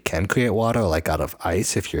technically can create water, like out of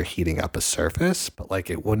ice, if you're heating up a surface. But like,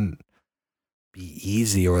 it wouldn't be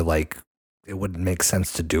easy, or like, it wouldn't make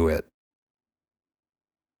sense to do it.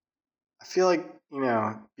 I feel like,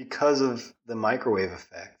 because of the microwave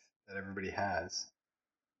effect that everybody has.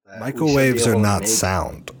 that we should be Microwaves are able to not make-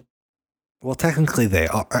 sound. Well, technically they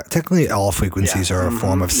are. Technically, all frequencies Yeah. are a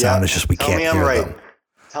form of sound. Yeah. It's just we Tell can't me I'm hear right. them.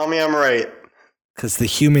 Tell me I'm right. Because the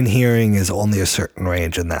human hearing is only a certain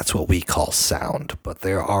range, and that's what we call sound. But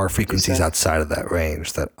there are frequencies say? outside of that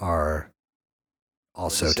range that are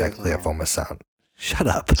also What'd you say, technically a Blaine? form of sound. Shut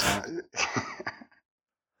up. Uh,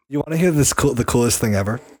 You want to hear the coolest thing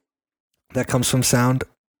ever that comes from sound?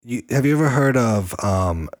 Have you ever heard of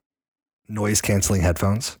noise canceling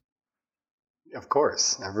headphones? of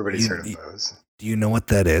course, everybody's You- heard you- of those. Do you know what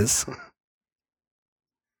that is?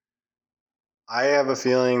 I have a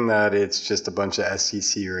feeling that it's just a bunch of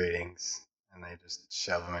STC ratings, and they just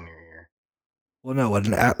shove them in your ear. Well, no.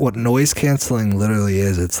 What noise canceling literally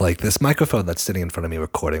is, it's like this microphone that's sitting in front of me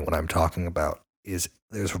recording what I'm talking about.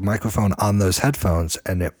 There's a microphone on those headphones,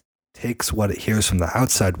 and it takes what it hears from the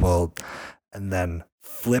outside world and then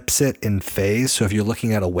flips it in phase. So if you're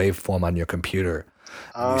looking at a waveform on your computer,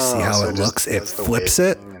 and you see how so it just looks, it does the flips wave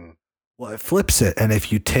it. thing and- Well, it flips it, and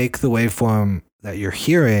if you take the waveform that you're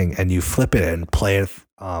hearing and you flip it and play it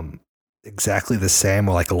exactly the same,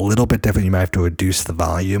 or like a little bit different, you might have to reduce the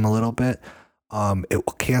volume a little bit. It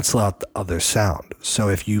will cancel out the other sound. So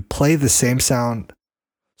if you play the same sound,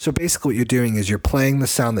 so basically what you're doing is you're playing the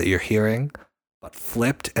sound that you're hearing, but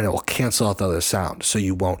flipped, and it will cancel out the other sound, so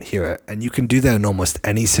you won't hear it. And you can do that in almost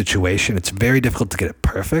any situation. It's very difficult to get it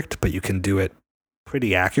perfect, but you can do it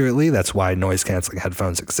pretty accurately. That's why noise canceling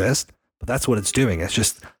headphones exist. But that's what it's doing. It's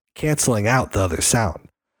just canceling out the other sound.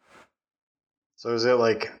 So is it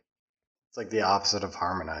like it's like the opposite of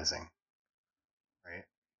harmonizing, right?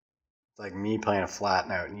 It's like me playing a flat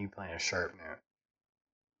note and you playing a sharp note.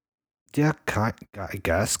 Yeah, I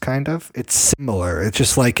guess, kind of. It's similar. It's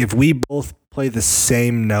just like if we both play the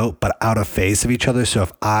same note but out of phase of each other. So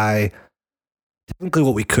technically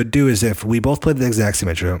what we could do is if we both played the exact same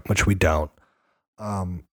instrument, which we don't,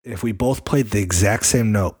 if we both played the exact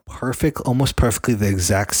same note, almost perfectly the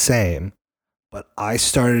exact same, but I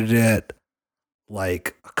started it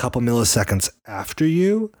like a couple milliseconds after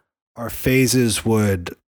you, our phases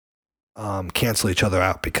would cancel each other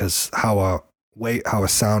out, because how a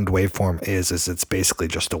sound waveform is it's basically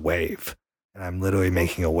just a wave, and I'm literally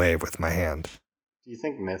making a wave with my hand. Do you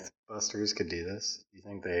think Mythbusters could do this? Do you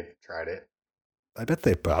think they've tried it? I bet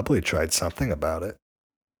they probably tried something about it.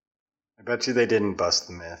 I bet you they didn't bust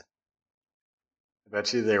the myth. I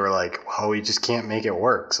bet you they were like, well, we just can't make it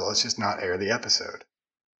work, so let's just not air the episode.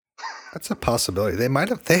 That's a possibility.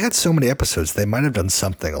 They had so many episodes, they might have done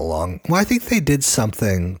something I think they did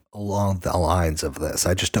something along the lines of this.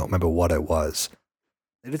 I just don't remember what it was.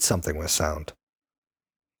 They did something with sound.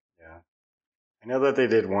 Yeah. I know that they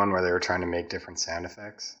did one where they were trying to make different sound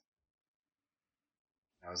effects.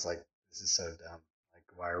 I was like, this is so dumb. Like,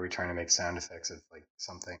 why are we trying to make sound effects of like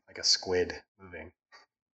something like a squid moving?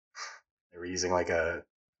 They were using like I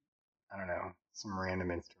don't know, some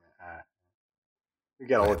random instrument. We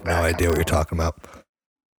gotta I look have back. no idea on what you're that one, talking about.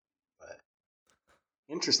 But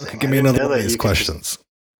interesting. Give I me didn't another know one of that these you could just- questions.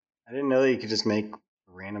 I didn't know that you could just make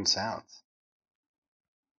random sounds.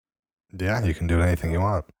 Yeah, you can do anything you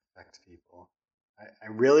want. Affect people. I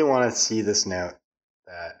really want to see this note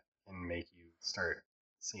that can make you start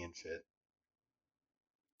seeing shit.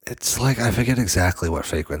 It's like, I forget exactly what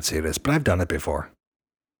frequency it is, but I've done it before.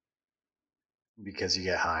 Because you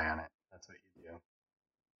get high on it. That's what you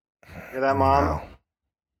do. Hear that, Mom? No.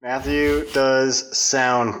 Matthew does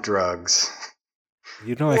sound drugs.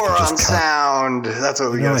 You know I Or could on just cut, sound. That's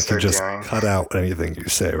what we you know gotta I could start just doing. cut out anything you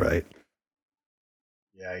say, right?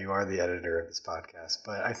 Yeah, you are the editor of this podcast.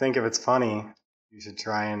 But I think if it's funny, you should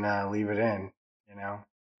try and leave it in. You know?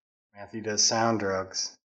 Matthew does sound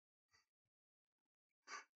drugs.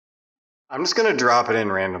 I'm just going to drop it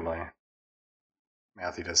in randomly.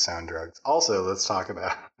 Matthew does sound drugs. Also, let's talk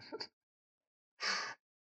about.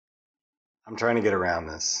 I'm trying to get around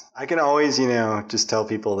this. I can always, just tell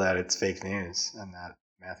people that it's fake news and that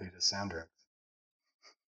Matthew does sound drugs.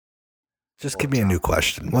 Just give me a new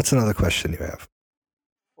question. What's another question you have?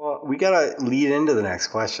 Well, we gotta lead into the next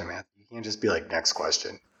question, Matthew. You can't just be like, next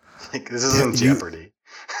question. Like, this isn't you- Jeopardy.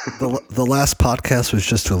 The last podcast was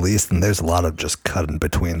just released, and there's a lot of just cut in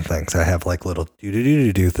between things. I have like little do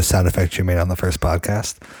the sound effects you made on the first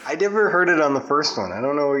podcast. I never heard it on the first one. I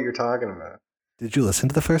don't know what you're talking about. Did you listen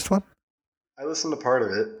to the first one? I listened to part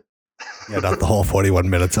of it. Yeah, not the whole 41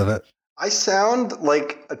 minutes of it. I sound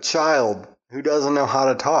like a child who doesn't know how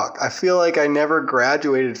to talk. I feel like I never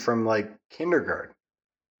graduated from like kindergarten.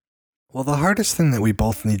 Well, the hardest thing that we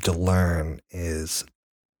both need to learn is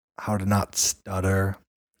how to not stutter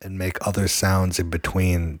and make other sounds in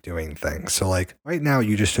between doing things. So, like, right now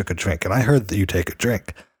you just took a drink, and I heard that you take a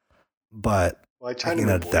drink, but Well, I I tried to can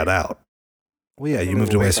move edit that away. out. Well, yeah, you Move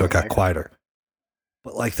moved away away so from it the got microphone. quieter.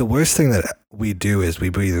 But, like, the worst thing that we do is we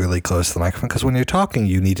breathe really close to the microphone, because when you're talking,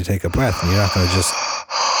 you need to take a breath, and you're not going to just...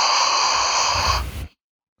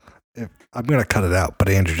 I'm going to cut it out, but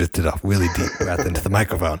Andrew just did a really deep breath into the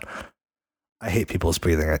microphone. I hate people's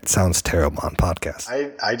breathing. It sounds terrible on podcasts.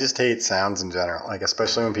 I just hate sounds in general, like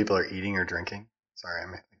especially when people are eating or drinking. Sorry,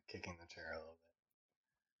 I'm kicking the chair a little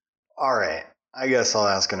bit. All right, I guess I'll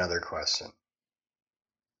ask another question.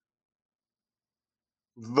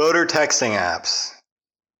 Voter texting apps.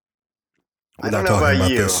 We're I don't not know talking about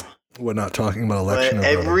about you, this. We're not talking about but election. or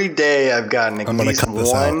voting. every day I've gotten at I'm gonna least cut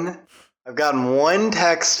this one. out. I've gotten one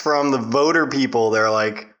text from the voter people. They're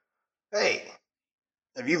like, "Hey,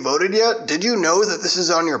 have you voted yet? Did you know that this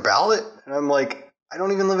is on your ballot?" And I'm like, I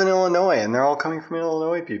don't even live in Illinois, and they're all coming from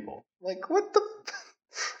Illinois people. Like, what the?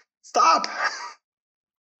 Stop.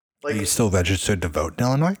 Are you still registered to vote in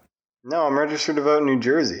Illinois? No, I'm registered to vote in New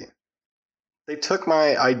Jersey. They took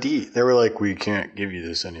my ID. They were like, "We can't give you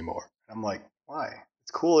this anymore." I'm like, why?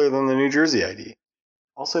 It's cooler than the New Jersey ID.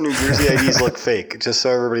 Also, New Jersey IDs look fake, just so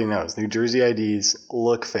everybody knows. New Jersey IDs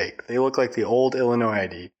look fake. They look like the old Illinois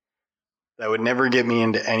ID that would never get me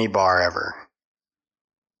into any bar ever.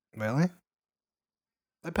 Really?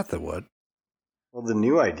 I bet they would. Well, the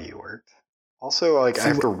new ID worked. Also, like, I See,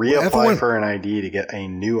 have to reapply for an ID to get a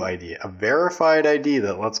new ID. A verified ID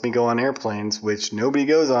that lets me go on airplanes, which nobody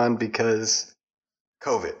goes on because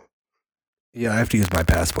COVID. Yeah, I have to use my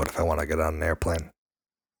passport if I want to get on an airplane.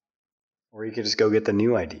 Or you could just go get the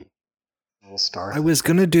new ID. A little star. I was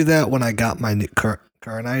going to do that when I got my new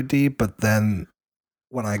current ID, but then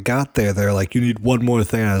when I got there, they're like, you need one more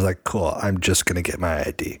thing. I was like, cool, I'm just going to get my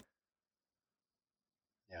ID.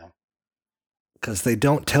 Yeah. Because they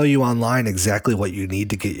don't tell you online exactly what you need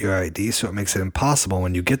to get your ID, so it makes it impossible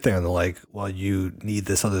when you get there and they're like, well, you need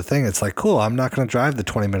this other thing. It's like, cool, I'm not going to drive the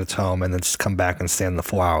 20 minutes home and then just come back and stand in the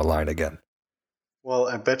 4-hour line again. Well,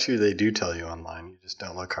 I bet you they do tell you online. You just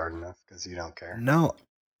don't look hard enough because you don't care. No,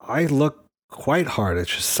 I look quite hard.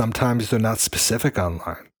 It's just sometimes they're not specific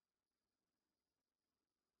online.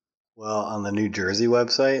 Well, on the New Jersey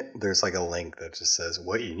website, there's like a link that just says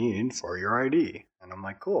what you need for your ID. And I'm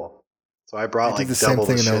like, cool. So I brought I did like the same double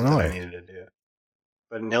the thing in shit that I Illinois. needed to do.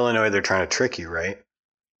 But in Illinois, they're trying to trick you, right?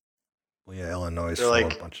 Well, yeah, Illinois is They're full of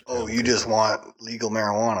like, a bunch of oh, terrible you just people. want legal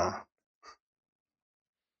marijuana.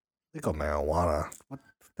 Legal marijuana. What?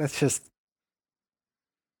 That's just...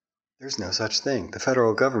 There's no such thing. The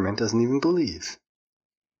federal government doesn't even believe.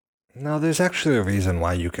 No, there's actually a reason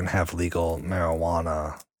why you can have legal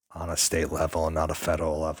marijuana on a state level and not a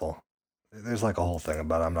federal level. There's like a whole thing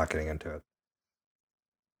about it. I'm not getting into it.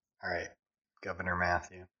 All right, Governor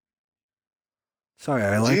Matthew. Sorry,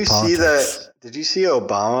 I Did like you politics. see that? Did you see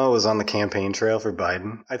Obama was on the campaign trail for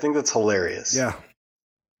Biden? I think that's hilarious. Yeah.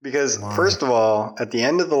 Because Why? first of all, at the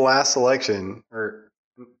end of the last election, or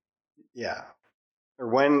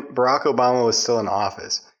when Barack Obama was still in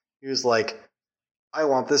office, he was like, I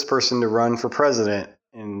want this person to run for president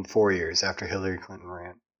in 4 years after Hillary Clinton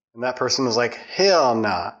ran. And that person was like, hell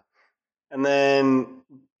nah. And then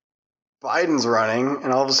Biden's running,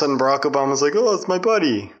 and all of a sudden Barack Obama's like, oh, it's my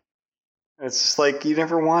buddy. And it's just like, you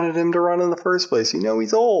never wanted him to run in the first place. You know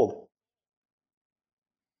he's old.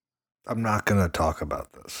 I'm not going to talk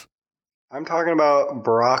about this. I'm talking about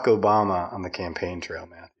Barack Obama on the campaign trail,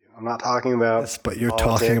 Matthew. I'm not talking about Yes, but you're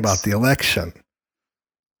politics. talking about the election.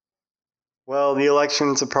 Well, the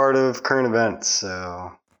election's a part of current events,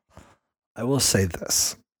 so... I will say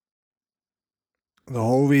this. The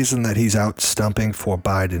whole reason that he's out stumping for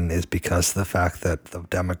Biden is because of the fact that the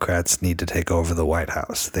Democrats need to take over the White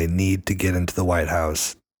House. They need to get into the White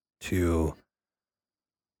House to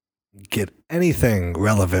get anything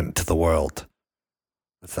relevant to the world.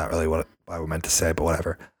 That's not really what I meant to say, but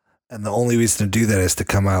whatever. And the only reason to do that is to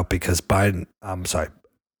come out because Obama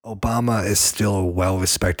is still a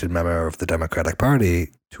well-respected member of the Democratic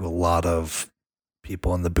Party to a lot of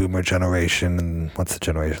people in the boomer generation. And what's the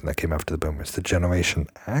generation that came after the boomers? The Generation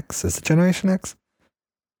X? Is it Generation X?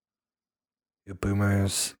 You have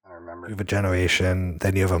boomers. I remember. You have a generation.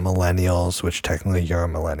 Then you have a millennials, which technically you're a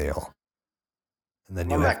millennial. And then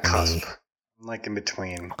I'm you on have that cusp. me. I'm like in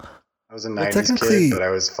between. I was a Well, 90s technically- kid, but I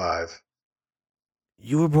was 5.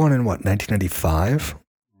 You were born in what, 1995?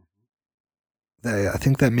 I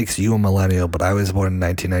think that makes you a millennial, but I was born in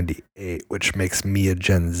 1998, which makes me a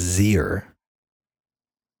Gen Zer.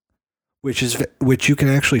 Which you can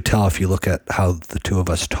actually tell if you look at how the two of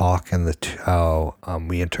us talk and how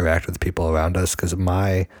we interact with the people around us. Because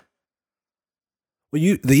the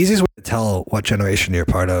easiest way to tell what generation you're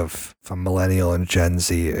part of from millennial and Gen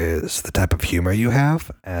Z is the type of humor you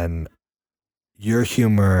have, and your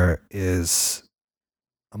humor is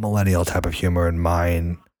a millennial type of humor, and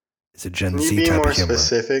mine is a Gen Can you Z be type more of humor.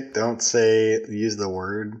 specific? Don't use the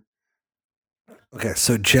word. Okay,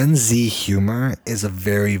 so Gen Z humor is a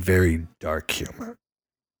very, very dark humor.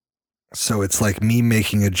 So it's like me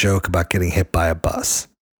making a joke about getting hit by a bus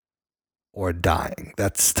or dying.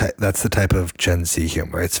 That's the type of Gen Z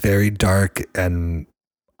humor. It's very dark, and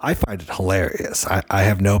I find it hilarious. I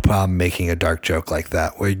have no problem making a dark joke like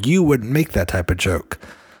that, where you wouldn't make that type of joke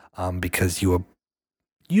because you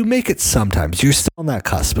make it sometimes. You're still on that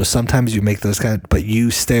cusp, but sometimes you make those but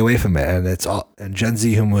you stay away from it. And Gen Z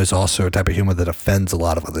humor is also a type of humor that offends a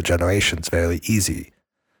lot of other generations very easy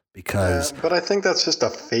because. But I think that's just a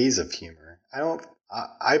phase of humor.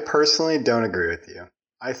 I personally don't agree with you.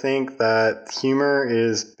 I think that humor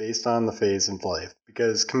is based on the phase of life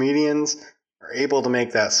because comedians are able to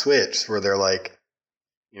make that switch where they're like,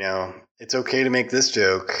 it's okay to make this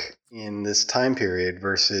joke in this time period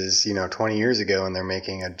versus 20 years ago when they're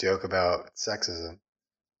making a joke about sexism.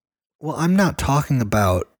 Well, I'm not talking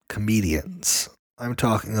about comedians. I'm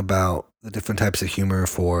talking about the different types of humor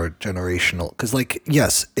for generational. Because,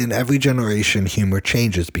 yes, in every generation, humor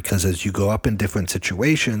changes because as you go up in different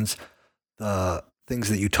situations, the things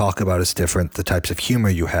that you talk about is different. The types of humor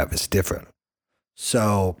you have is different.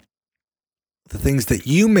 So the things that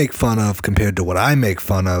you make fun of compared to what I make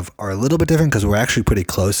fun of are a little bit different because we're actually pretty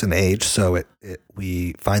close in age. So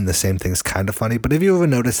we find the same things kind of funny. But have you ever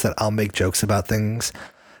noticed that I'll make jokes about things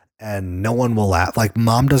and no one will laugh? Like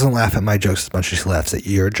mom doesn't laugh at my jokes as much as she laughs at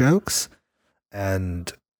your jokes. And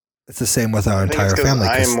it's the same with our entire family.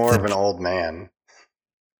 I am more of an old man.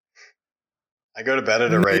 I go to bed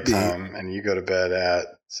at a right time and you go to bed at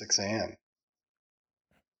 6 a.m.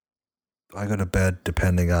 I go to bed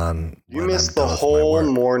depending on. You miss the whole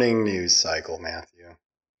morning news cycle, Matthew.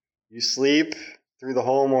 You sleep through the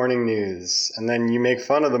whole morning news, and then you make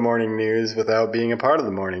fun of the morning news without being a part of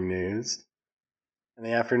the morning news in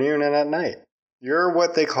the afternoon and at night. You're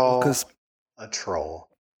what they call a troll.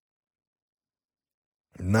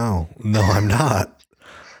 No, I'm not.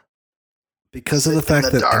 Because of the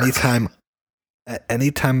fact that at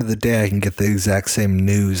any time of the day I can get the exact same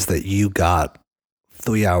news that you got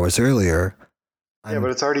 3 hours earlier. Yeah, but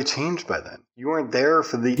it's already changed by then. You weren't there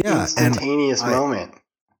for the instantaneous moment.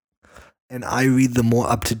 And I read the more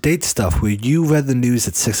up-to-date stuff where you read the news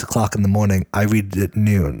at 6 o'clock in the morning, I read it at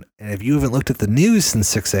noon. And if you haven't looked at the news since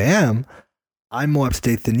 6 a.m., I'm more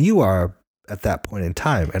up-to-date than you are at that point in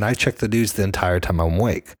time. And I check the news the entire time I'm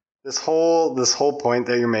awake. This whole point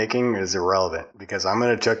that you're making is irrelevant because I'm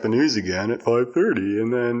going to check the news again at 5:30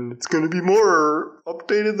 and then it's going to be more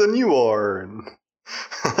updated than you are. And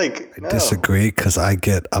I disagree because I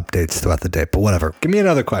get updates throughout the day, but whatever. Give me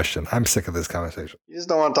another question. I'm sick of this conversation. You just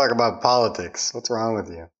don't want to talk about politics. What's wrong with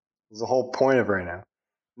you? There's the whole point of right now.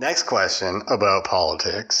 Next question about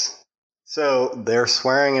politics. So they're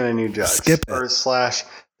swearing in a new judge. Skip it.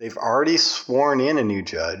 They've already sworn in a new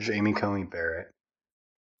judge, Amy Coney Barrett.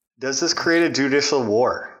 Does this create a judicial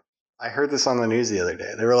war? I heard this on the news the other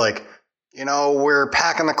day. They were like, we're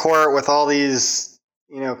packing the court with all these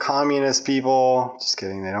communist people. Just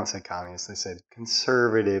kidding. They don't say communist. They said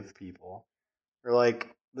conservative people. They're like,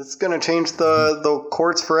 this is going to change the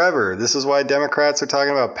courts forever. This is why Democrats are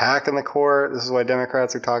talking about packing the court. This is why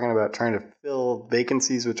Democrats are talking about trying to fill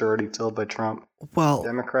vacancies which are already filled by Trump. Well,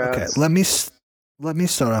 Democrats. Okay, let me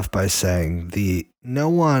start off by saying no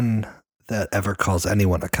one that ever calls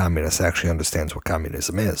anyone a communist actually understands what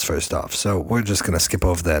communism is, first off. So we're just going to skip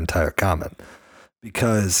over the entire comment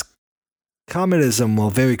because communism, while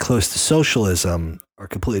very close to socialism, is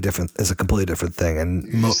a completely different thing. And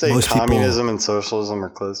most communism and socialism are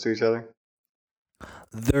close to each other?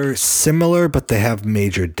 They're similar, but they have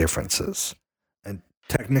major differences. And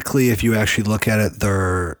technically, if you actually look at it,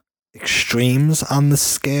 they're extremes on the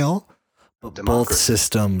scale. But both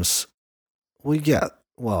systems, they're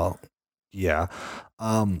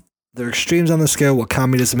extremes on the scale. What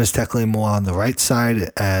communism is technically more on the right side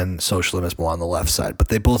and socialism is more on the left side. But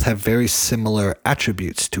they both have very similar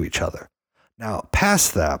attributes to each other. Now,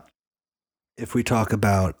 past that, if we talk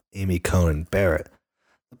about Amy Coney Barrett,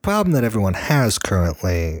 the problem that everyone has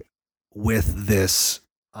currently with this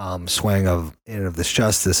swaying of this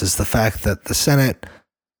justice is the fact that the Senate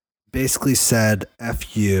basically said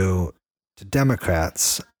F you to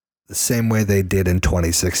Democrats the same way they did in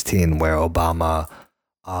 2016, where Obama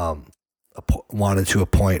wanted to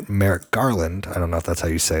appoint Merrick Garland, I don't know if that's how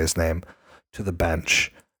you say his name, to the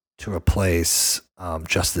bench to replace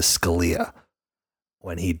Justice Scalia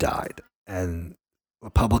when he died. And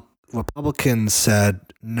Republicans said,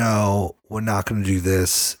 no, we're not going to do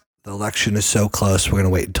this. The election is so close, we're going to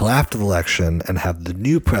wait until after the election and have the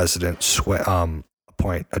new president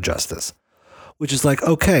appoint a justice. Which is like,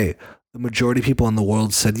 okay, the majority of people in the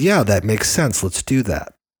world said, yeah, that makes sense. Let's do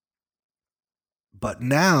that. But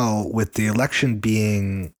now, with the election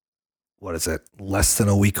being, less than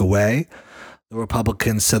a week away, the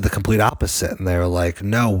Republicans said the complete opposite. And they were like,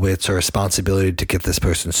 no, it's a responsibility to get this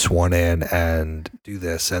person sworn in and do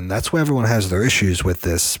this. And that's where everyone has their issues with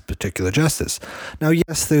this particular justice. Now,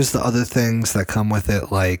 yes, there's the other things that come with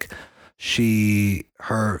it, like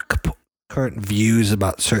her current views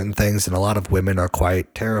about certain things, and a lot of women are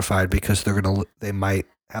quite terrified because they might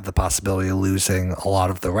have the possibility of losing a lot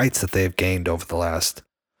of the rights that they've gained over the last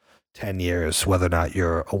 10 years, whether or not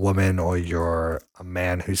you're a woman or you're a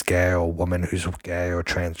man who's gay or a woman who's gay or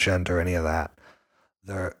transgender, any of that.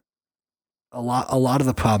 A lot of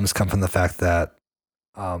the problems come from the fact that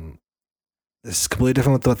this is completely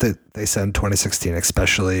different with what they said in 2016,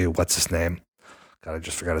 especially what's his name? God, I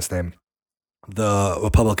just forgot his name. The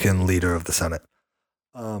Republican leader of the Senate.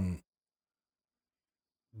 But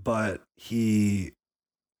he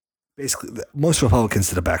basically, most Republicans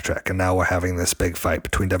did a backtrack, and now we're having this big fight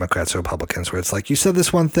between Democrats and Republicans where it's like, you said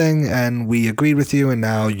this one thing and we agreed with you, and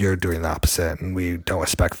now you're doing the opposite, and we don't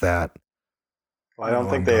respect that. Well, I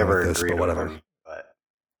don't think they ever agreed with him, but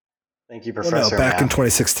thank you, Professor. Well, no, back in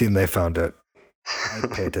 2016, they found it. I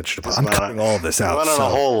pay attention to I'm cutting all this out. I went on a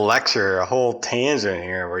whole lecture, a whole tangent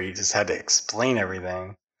here where you just had to explain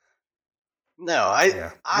everything. No, I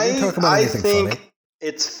think funny.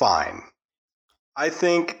 It's fine. I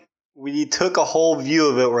think we took a whole view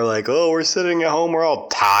of it. We're like, oh, we're sitting at home. We're all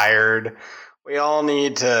tired. We all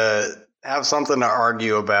need to have something to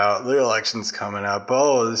argue about. The election's coming up.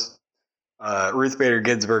 Oh, Ruth Bader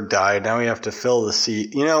Ginsburg died. Now we have to fill the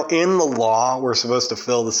seat. You know, in the law, we're supposed to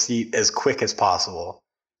fill the seat as quick as possible.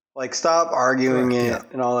 Like, stop arguing it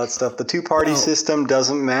and all that stuff. The two-party system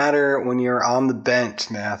doesn't matter when you're on the bench,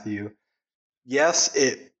 Matthew. Yes,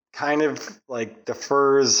 it kind of like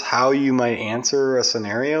defers how you might answer a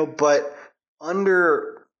scenario, but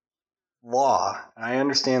under law, I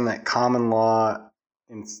understand that common law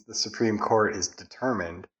in the Supreme Court is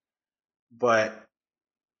determined, but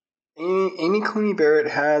Amy Coney Barrett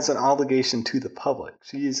has an obligation to the public.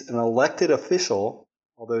 She's an elected official,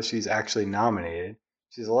 although she's actually nominated.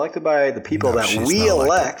 She's elected by the people that we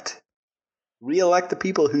elect. We elect the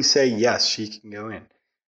people who say, yes, she can go in.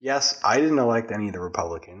 Yes, I didn't elect any of the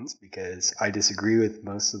Republicans because I disagree with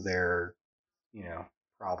most of their,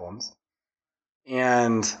 problems.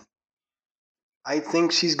 And I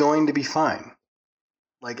think she's going to be fine.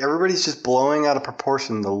 Like, everybody's just blowing out of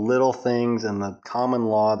proportion the little things and the common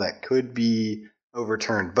law that could be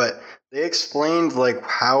overturned. But they explained, like,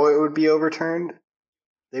 how it would be overturned.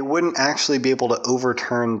 They wouldn't actually be able to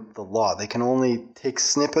overturn the law. They can only take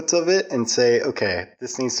snippets of it and say, okay,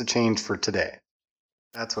 this needs to change for today.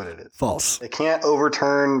 That's what it is. False. They can't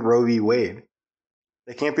overturn Roe v. Wade.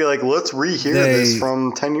 They can't be like, let's rehear this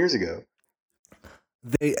from 10 years ago.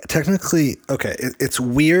 They technically, okay, it's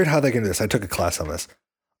weird how they can do this. I took a class on this.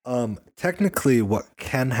 Technically, what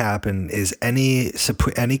can happen is any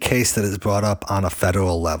case that is brought up on a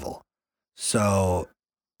federal level. So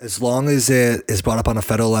as long as it is brought up on a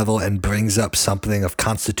federal level and brings up something of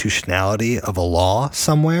constitutionality of a law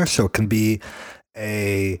somewhere, so it can be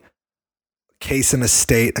a case in a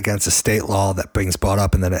state against a state law that brings brought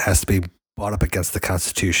up, and then it has to be brought up against the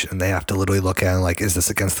Constitution, and they have to literally look at it like, is this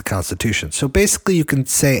against the Constitution? So basically, you can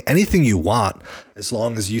say anything you want as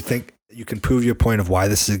long as you think you can prove your point of why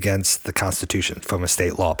this is against the Constitution from a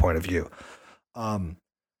state law point of view. And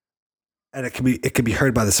it can be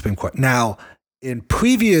heard by the Supreme Court. Now, in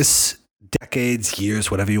previous decades,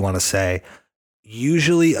 years, whatever you want to say,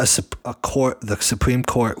 usually the Supreme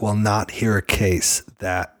Court will not hear a case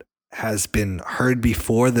that has been heard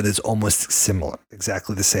before that is almost similar,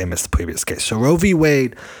 exactly the same as the previous case. So Roe v.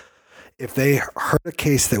 Wade, if they heard a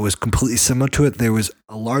case that was completely similar to it, there was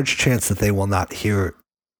a large chance that they will not hear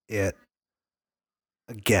it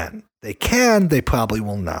again. They can, they probably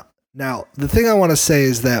will not. Now, the thing I want to say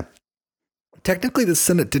is that technically the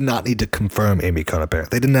Senate did not need to confirm Amy Coney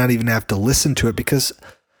Barrett. They did not even have to listen to it because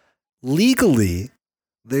legally,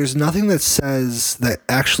 there's nothing that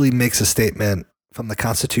actually makes a statement from the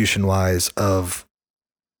Constitution wise of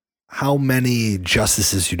how many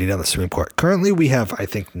justices you need on the Supreme Court. Currently, we have, I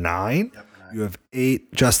think, 9. Yep, You have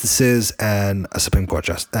 8 justices and a Supreme Court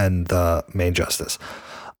and the main justice.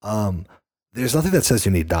 There's nothing that says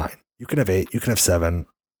you need 9. You can have 8, you can have 7,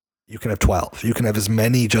 you can have 12. You can have as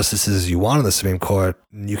many justices as you want in the Supreme Court,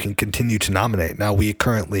 and you can continue to nominate. Now, we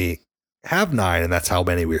currently have 9, and that's how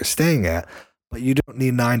many we are staying at, but you don't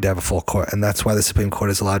need 9 to have a full court, and that's why the Supreme Court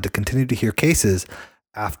is allowed to continue to hear cases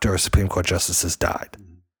after a Supreme Court justice has died.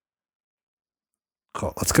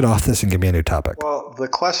 Cool. Let's get off this and give me a new topic. Well, the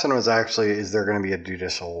question was actually, is there going to be a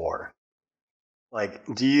judicial war? Like,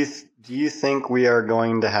 do you think we are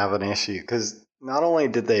going to have an issue? Because not only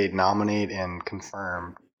did they nominate and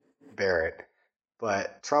confirm Barrett,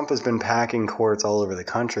 but Trump has been packing courts all over the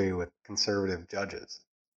country with conservative judges.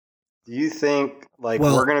 Do you think,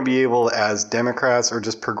 we're going to be able, as Democrats or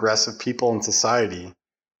just progressive people in society,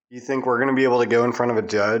 do you think we're going to be able to go in front of a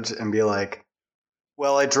judge and be like,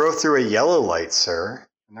 well, I drove through a yellow light, sir.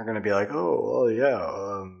 And they're going to be like, oh, well,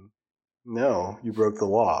 yeah, no, you broke the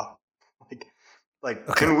law. Okay,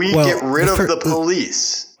 can we get rid of the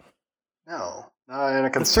police? No, not in a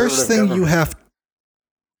conservative government.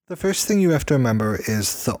 The first thing you have to remember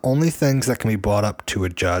is the only things that can be brought up to a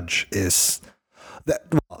judge is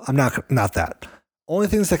that, not that. Only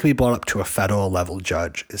things that can be brought up to a federal level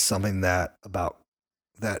judge is something that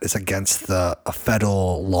is against a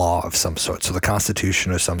federal law of some sort. So the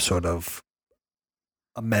Constitution or some sort of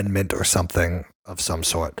amendment or something of some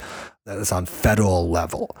sort that is on federal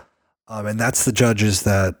level. And that's the judges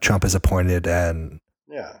that Trump has appointed. And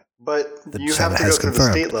yeah, but you have to go through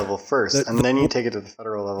the state level first, and then you take it to the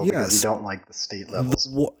federal level because you don't like the state levels.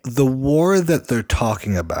 The war that they're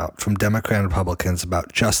talking about from Democrat and Republicans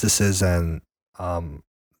about justices and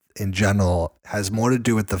in general has more to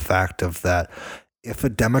do with the fact of that if a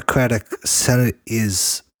Democratic Senate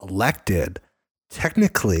is elected,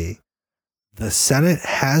 technically the Senate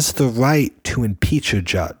has the right to impeach a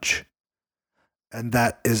judge. And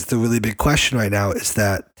that is the really big question right now, is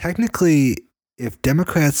that technically if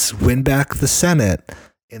Democrats win back the Senate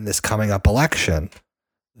in this coming up election,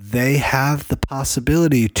 they have the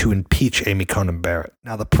possibility to impeach Amy Coney Barrett.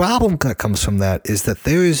 Now, the problem that comes from that is that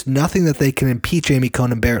there is nothing that they can impeach Amy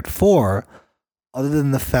Coney Barrett for other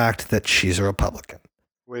than the fact that she's a Republican,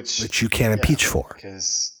 which you can't impeach for.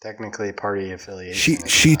 Because technically party affiliation.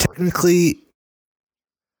 She technically,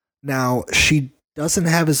 now she doesn't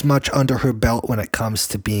have as much under her belt when it comes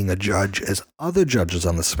to being a judge as other judges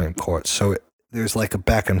on the Supreme Court. So there's like a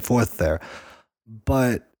back and forth there.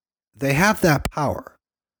 But they have that power.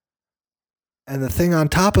 And the thing on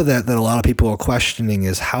top of that a lot of people are questioning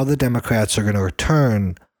is how the Democrats are going to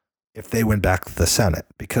return if they win back the Senate.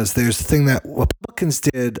 Because there's the thing that Republicans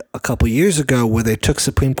did a couple years ago where they took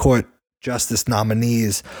Supreme Court justice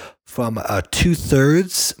nominees from a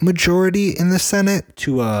 2/3 majority in the Senate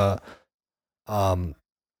to a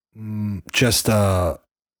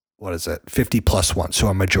 50+1, so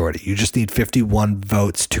a majority. You just need 51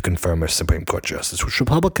 votes to confirm a Supreme Court justice, which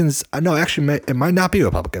Republicans, no, actually, it might not be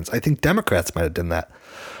Republicans. I think Democrats might have done that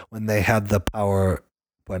when they had the power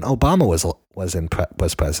when Obama was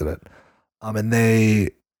president. And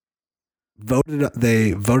they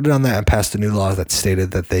voted on that and passed a new law that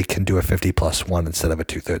stated that they can do a 50+1 instead of a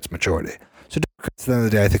 2/3 majority. So Democrats, at the end of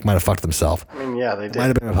the day, I think might have fucked themselves. I mean, yeah, they did. Might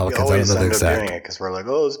have been Republicans. We always I don't know the end up exact. doing it because we're like,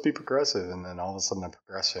 oh, let's be progressive, and then all of a sudden the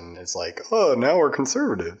progression is like, oh, now we're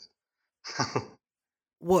conservatives.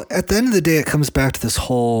 Well, at the end of the day, it comes back to this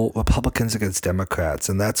whole Republicans against Democrats,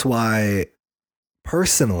 and that's why,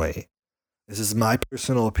 personally, this is my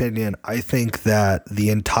personal opinion, I think that the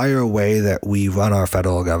entire way that we run our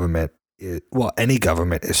federal government, any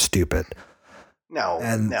government, is stupid. No,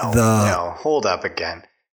 hold up again.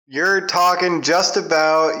 You're talking just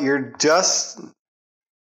about, you're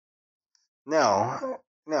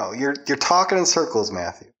talking in circles,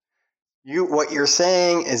 Matthew. What you're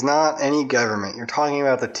saying is not any government. You're talking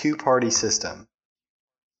about the two-party system.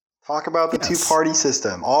 Talk about the two-party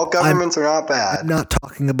system. All governments are not bad. I'm not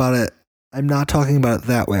talking about it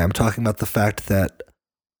that way. I'm talking about the fact that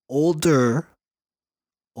older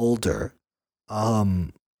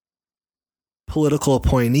political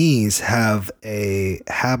appointees have a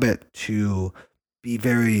habit to be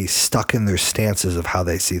very stuck in their stances of how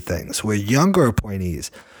they see things, where younger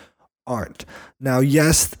appointees aren't. Now,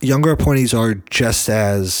 yes, younger appointees are just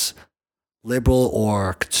as liberal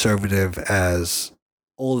or conservative as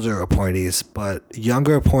older appointees, but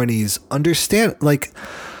younger appointees understand, like,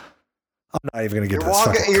 I'm not even going to get to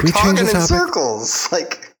this. You're talking in circles.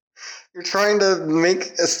 Like, you're trying to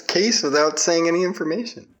make a case without saying any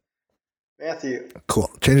information. Matthew. Cool.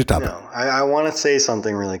 Change the topic. No, I want to say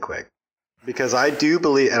something really quick. Because I do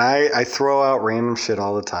believe, and I throw out random shit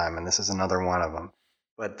all the time, and this is another one of them.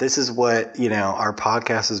 but this is what, our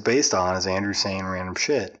podcast is based on, is Andrew saying random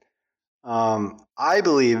shit. I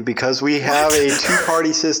believe because we have a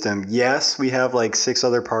two-party system. Yes, we have like 6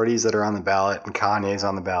 other parties that are on the ballot, and Kanye's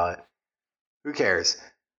on the ballot. Who cares?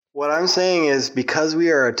 What I'm saying is, because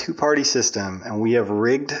we are a two-party system and we have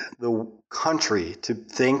rigged the country to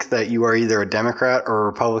think that you are either a Democrat or a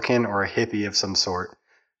Republican or a hippie of some sort,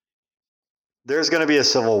 there's going to be a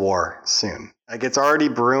civil war soon. Like, it's already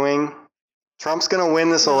brewing. Trump's going to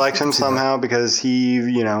win this election somehow because he,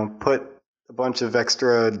 put a bunch of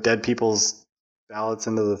extra dead people's ballots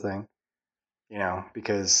into the thing,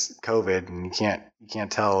 because COVID, and you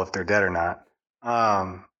can't tell if they're dead or not.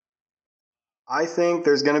 I think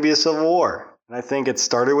there's going to be a civil war. And I think it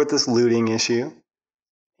started with this looting issue.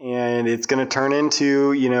 And it's going to turn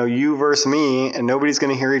into, you versus me, and nobody's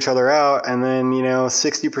going to hear each other out. And then,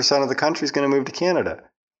 60% of the country is going to move to Canada.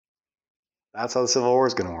 That's how the civil war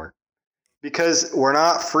is going to work. Because we're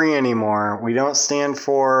not free anymore. We don't stand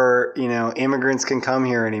for, immigrants can come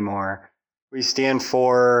here anymore. We stand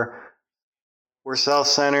for, we're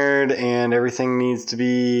self-centered and everything needs to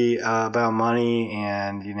be about money.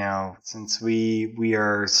 And, since we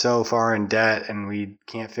are so far in debt and we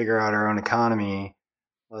can't figure out our own economy,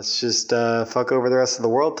 let's just fuck over the rest of the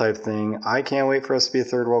world type thing. I can't wait for us to be a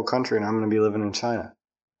third world country, and I'm going to be living in China.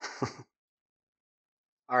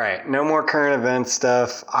 All right, no more current event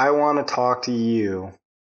stuff. I want to talk to you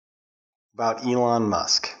about Elon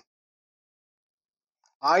Musk.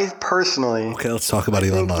 I personally... Okay, let's talk about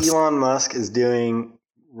Elon Musk. Elon Musk is doing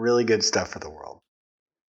really good stuff for the world.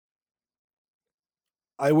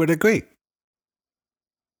 I would agree.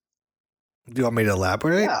 Do you want me to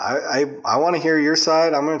elaborate? Yeah, I want to hear your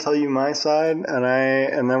side. I'm going to tell you my side,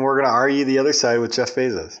 and then we're going to argue the other side with Jeff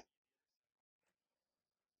Bezos.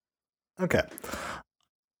 Okay.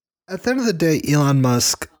 At the end of the day, Elon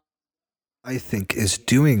Musk, I think, is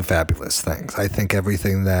doing fabulous things. I think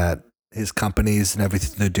everything that his companies and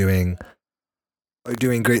everything they're doing are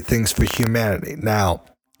doing great things for humanity. Now,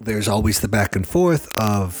 there's always the back and forth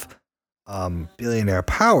of billionaire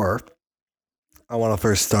power. I want to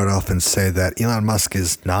first start off and say that Elon Musk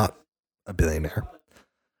is not a billionaire.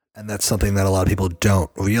 And that's something that a lot of people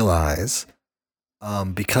don't realize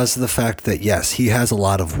because of the fact that, yes, he has a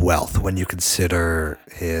lot of wealth when you consider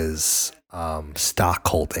his stock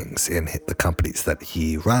holdings in the companies that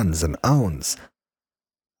he runs and owns.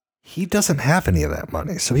 He doesn't have any of that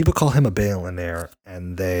money. So people call him a billionaire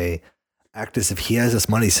and they act as if he has this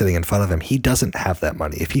money sitting in front of him. He doesn't have that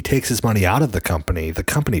money. If he takes his money out of the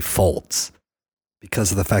company folds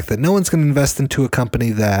because of the fact that no one's going to invest into a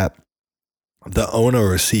company that the owner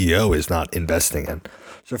or CEO is not investing in.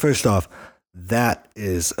 So first off, that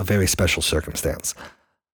is a very special circumstance.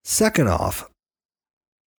 Second off,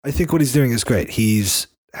 I think what he's doing is great.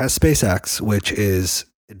 Has SpaceX, which is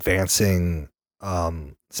advancing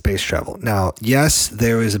space travel. Now, yes,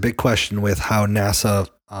 there is a big question with how NASA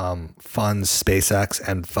funds SpaceX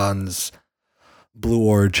and funds Blue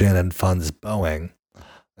Origin and funds Boeing.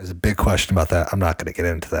 There's a big question about that. I'm not going to get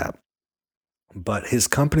into that. But his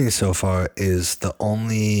company so far is the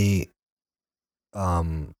only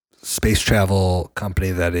space travel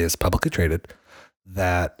company that is publicly traded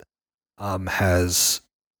that has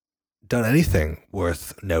done anything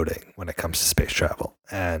worth noting when it comes to space travel.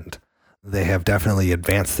 And they have definitely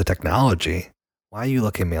advanced the technology. Why are you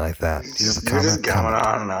looking at me like that? Do you have a comment? You're just going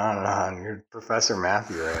on and on and on. You're Professor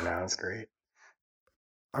Matthew right now. It's great.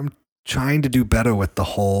 I'm trying to do better with the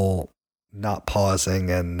whole not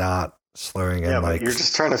pausing and not slurring and but you're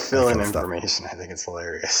just trying to fill in information. I think it's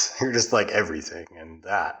hilarious. You're just like everything and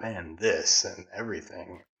that and this and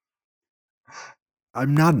everything.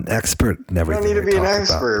 I'm not an expert in everything. You don't need to be an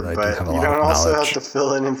expert, but you don't also have to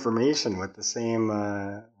fill in information with the same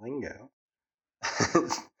lingo.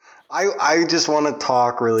 I just want to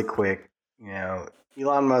talk really quick.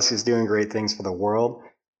 Elon Musk is doing great things for the world,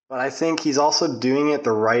 but I think he's also doing it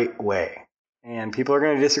the right way. And people are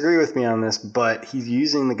going to disagree with me on this, but he's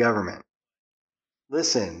using the government.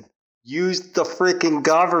 Listen, use the freaking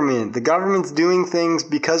government. The government's doing things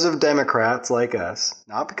because of Democrats like us,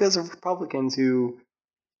 not because of Republicans who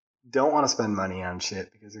don't want to spend money on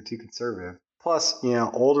shit because they're too conservative. Plus,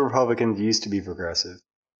 old Republicans used to be progressive.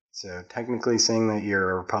 So technically saying that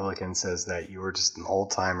you're a Republican says that you were just an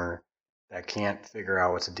old timer that can't figure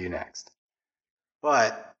out what to do next.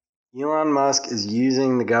 But Elon Musk is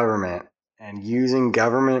using the government and using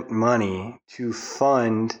government money to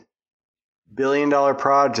fund billion-dollar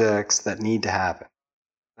projects that need to happen.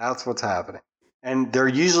 That's what's happening. And they're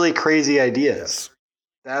usually crazy ideas.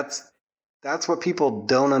 Yes. That's what people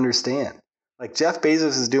don't understand. Like Jeff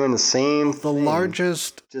Bezos is doing the same thing,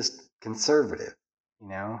 largest, just conservative. You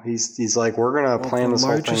know, he's like, we're gonna Well, plan the this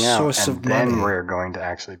whole largest thing out, source and of then money- we're going to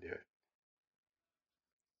actually do it.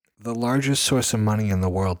 The largest source of money in the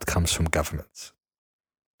world comes from governments.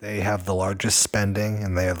 They have the largest spending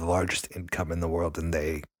and they have the largest income in the world, and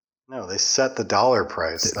they No, they set the dollar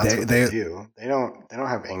price. That's what they do. They don't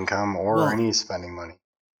have income or Well- any spending money.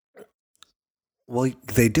 well,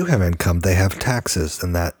 they do have income. They have taxes,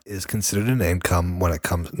 and that is considered an income when it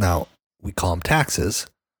comes. Now we call them taxes,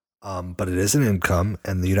 but it is an income,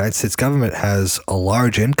 and the United States government has a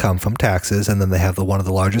large income from taxes, and then they have one of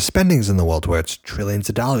the largest spendings in the world, where it's trillions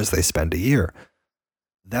of dollars they spend a year.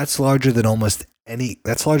 That's larger than almost any.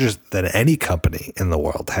 That's larger than any company in the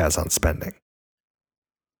world has on spending.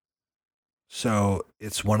 So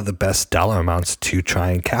it's one of the best dollar amounts to try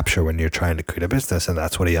and capture when you're trying to create a business, and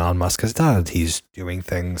that's what Elon Musk has done. He's doing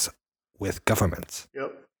things with governments.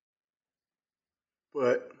 Yep.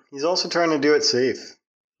 But he's also trying to do it safe.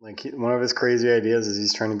 Like one of his crazy ideas is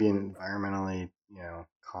he's trying to be environmentally,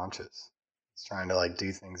 conscious. He's trying to like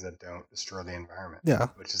do things that don't destroy the environment. Yeah.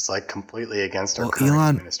 Which is like completely against our Well, current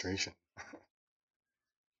Elon- administration.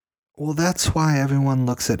 Well, that's why everyone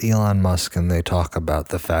looks at Elon Musk and they talk about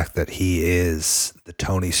the fact that he is the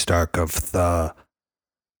Tony Stark of the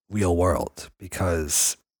real world,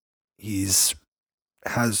 because he's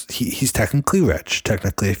technically rich,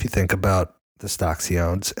 technically, if you think about the stocks he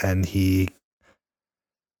owns, and he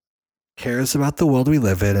cares about the world we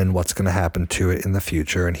live in and what's going to happen to it in the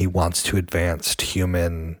future, and he wants to advance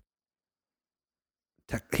technology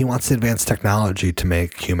to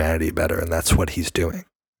make humanity better, and that's what he's doing.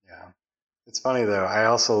 It's funny though. I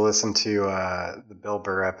also listened to the Bill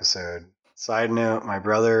Burr episode. Side note: my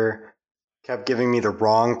brother kept giving me the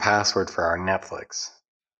wrong password for our Netflix.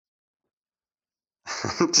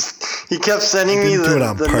 He kept sending me the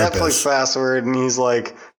Netflix password, and he's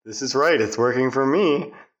like, "This is right. It's working for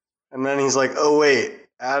me." And then he's like, "Oh wait,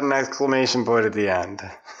 add an exclamation point at the end."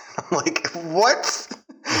 I'm like, "What?"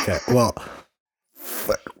 Okay. Well,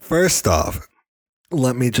 first off,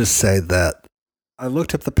 let me just say that I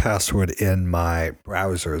looked up the password in my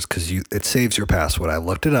browsers because it saves your password. I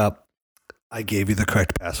looked it up. I gave you the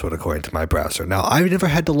correct password according to my browser. Now, I've never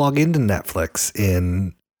had to log into Netflix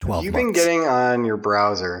in 12 You've months. been getting on your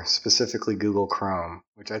browser, specifically Google Chrome,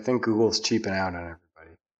 which I think Google's cheaping out on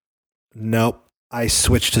everybody. Nope. I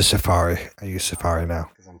switched to Safari. I use Safari now.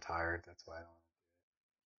 Because I'm tired. That's why I don't.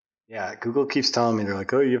 Yeah, Google keeps telling me, they're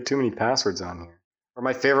like, "Oh, you have too many passwords on here." Or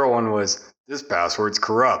my favorite one was, "This password's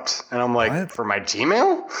corrupt." And I'm like, What? "For my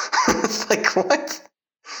Gmail?" It's like, what?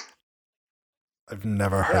 I've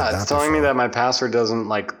never heard that Yeah, it's telling me before. that my password doesn't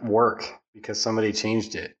like work because somebody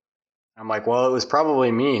changed it. I'm like, well, it was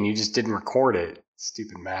probably me and you just didn't record it.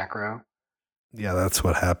 Stupid macro. Yeah, that's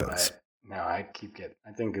what happens. But no, I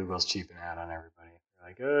think Google's cheaping out on everybody. They're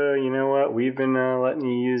like, "Oh, you know what? We've been letting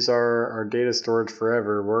you use our data storage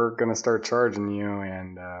forever. We're going to start charging you,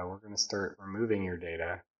 and we're going to start removing your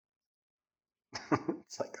data."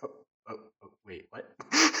 It's like, oh, wait, what?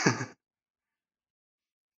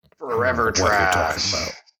 Forever what you're talking trash.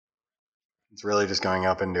 about. It's really just going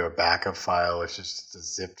up into a backup file, which is just a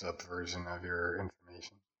zipped up version of your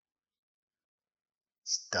information.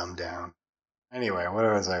 It's dumbed down. Anyway, what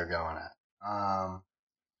was I going at? I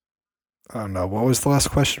don't know. What was the last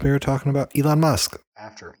question we were talking about? Elon Musk.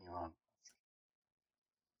 After Elon.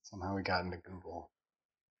 Somehow we got into Google.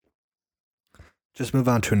 Just move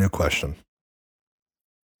on to a new question.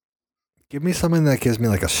 Give me something that gives me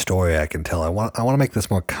like a story I can tell. I want to make this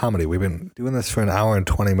more comedy. We've been doing this for an hour and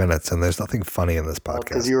 20 minutes, and there's nothing funny in this podcast.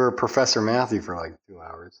 Because you were Professor Matthew for like 2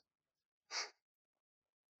 hours.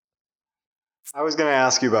 I was going to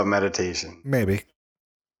ask you about meditation. Maybe.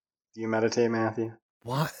 Do you meditate, Matthew?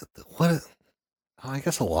 What? Oh, I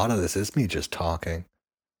guess a lot of this is me just talking.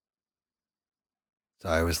 So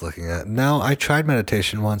I was looking at. No, I tried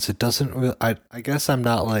meditation once. It doesn't really. I guess I'm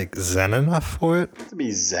not like Zen enough for it. You have to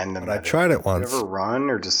be zen to But I meditate. tried it You once. ever run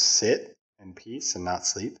or just sit in peace and not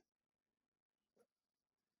sleep?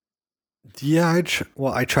 Yeah, I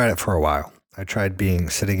tried it for a while. I tried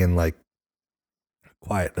sitting in like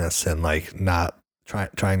quietness and like not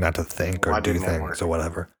trying not to think Why or do didn't it things work? or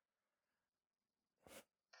whatever.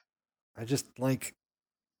 I just like.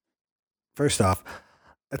 First off,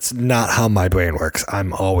 that's not how my brain works.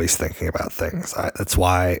 I'm always thinking about things. That's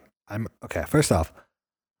why I'm okay. First off,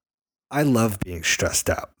 I love being stressed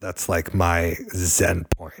out. That's like my Zen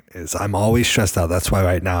point is I'm always stressed out. That's why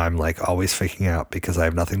right now I'm like always freaking out because I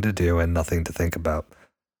have nothing to do and nothing to think about.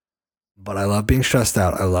 But I love being stressed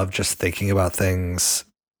out. I love just thinking about things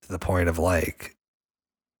to the point of like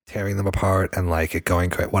tearing them apart and like it going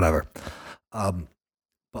great, whatever.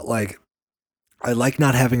 But like I like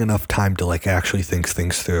not having enough time to like actually think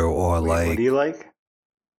things through, or Wait, like what do you like?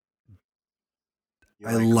 You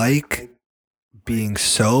I like being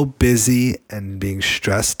so busy and being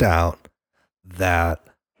stressed out that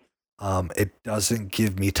it doesn't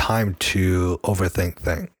give me time to overthink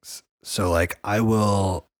things. So like I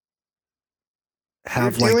will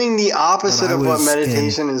have You're doing the opposite when I of what was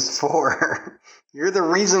meditation is for. You're the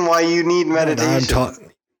reason why you need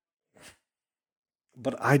meditation.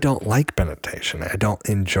 But I don't like meditation. I don't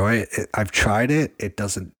enjoy it. I've tried it. It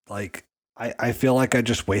doesn't like. I feel like I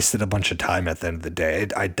just wasted a bunch of time at the end of the day.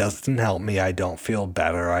 It doesn't help me. I don't feel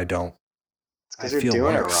better. I feel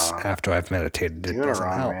doing it worse wrong. after I've meditated. You're doing it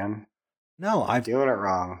wrong, man. No, You're doing it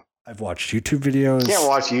wrong. I've watched YouTube videos. You can't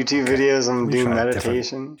watch YouTube videos and We do try a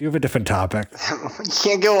meditation. Do you have a different topic? You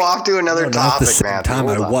can't go off to another No, not at the topic, same man.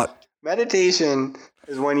 time. What? Meditation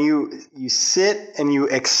is when you sit and you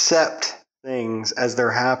accept things as they're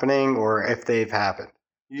happening or if they've happened.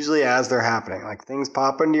 Usually as they're happening. Like things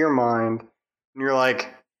pop into your mind and you're like,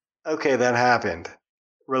 okay, that happened.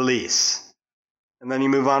 Release. And then you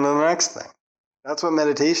move on to the next thing. That's what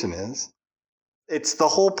meditation is. It's the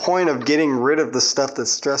whole point of getting rid of the stuff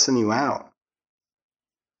that's stressing you out.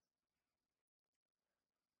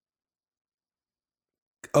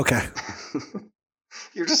 Okay.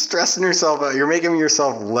 You're just stressing yourself out. You're making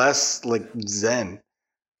yourself less like zen.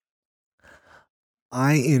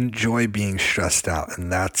 I enjoy being stressed out,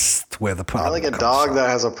 and that's where the You're problem like a comes dog from. that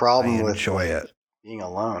has a problem I with enjoy it. being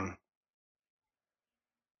alone.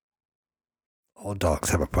 All dogs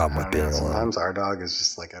have a problem I with don't know, being alone. sometimes our dog is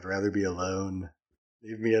just like, I'd rather be alone.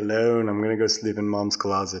 Leave me alone. I'm going to go sleep in mom's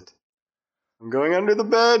closet. I'm going under the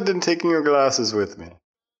bed and taking your glasses with me.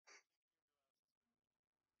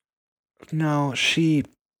 No, she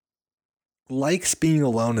likes being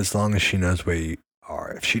alone as long as she knows where you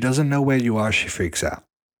are. If she doesn't know where you are, she freaks out.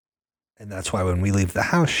 And that's why when we leave the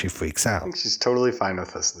house, she freaks I out. think she's totally fine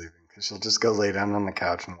with us leaving because she'll just go lay down on the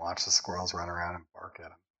couch and watch the squirrels run around and bark at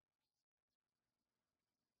them.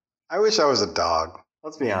 I wish I was a dog.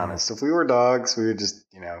 Let's be honest. If we were dogs, we would just,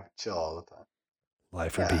 chill all the time.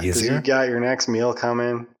 Life would Yeah, be 'cause easier. you got your next meal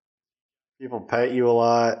coming. People pet you a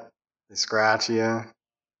lot. They scratch you.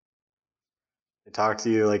 They talk to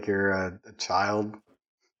you like you're a child.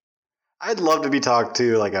 I'd love to be talked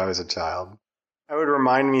to like I was a child. That would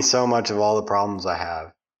remind me so much of all the problems I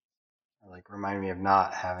have. Like remind me of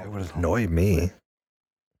not having. It would annoy me.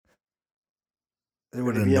 It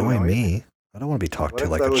would Would you be annoy annoyed? me. I don't want to be talked What to if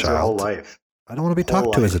like that a was your whole child. life? I don't want to be Whole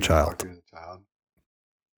talked to life as a you talked child. to as a child.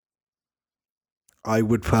 I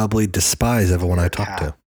would probably despise everyone You're I a talk cat.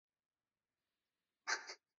 to.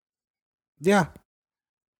 Yeah.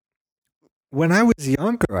 When I was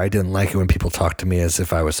younger, I didn't like it when people talked to me as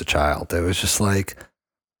if I was a child. It was just like,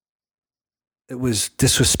 it was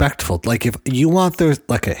disrespectful. Like if you want here's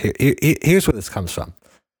where this comes from.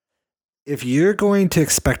 If you're going to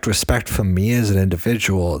expect respect from me as an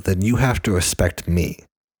individual, then you have to respect me.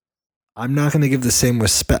 I'm not going to give the same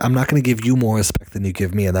respect. I'm not going to give you more respect than you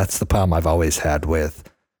give me. And that's the problem I've always had with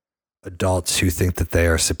adults who think that they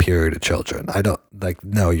are superior to children. I don't like,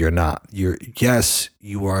 no, you're not. Yes,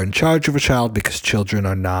 you are in charge of a child because children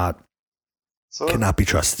cannot be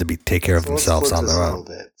trusted to take care of let's themselves flip on this their a own.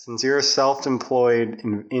 little bit. Since you're a self-employed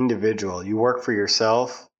individual, you work for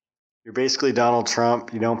yourself. You're basically Donald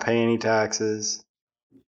Trump. You don't pay any taxes.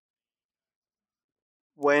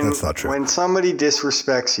 That's not true. When somebody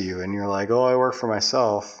disrespects you and you're like, oh, I work for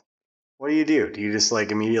myself, what do? Do you just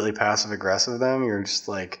like immediately passive aggressive them? You're just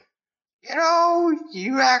like,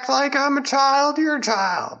 you act like I'm a child, you're a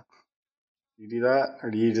child. You do that?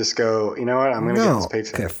 Or do you just go, you know what, I'm going to get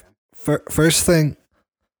this paycheck. Okay. First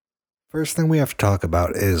thing we have to talk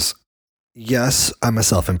about is, yes, I'm a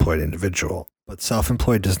self-employed individual, but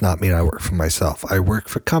self-employed does not mean I work for myself. I work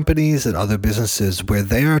for companies and other businesses where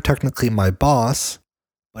they are technically my boss,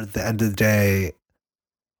 but at the end of the day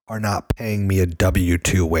are not paying me a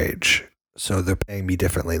W-2 wage. So they're paying me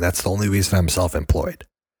differently. That's the only reason I'm self-employed.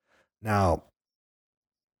 Now,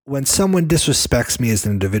 when someone disrespects me as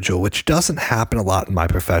an individual, which doesn't happen a lot in my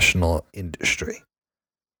professional industry,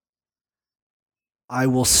 I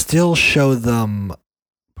will still show them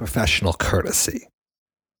professional courtesy.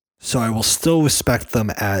 So I will still respect them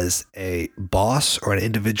as a boss or an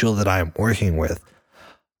individual that I am working with,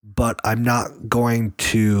 but I'm not going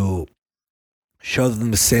to show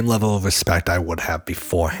them the same level of respect I would have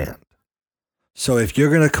beforehand. So if you're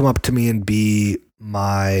going to come up to me and be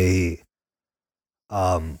my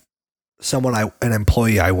an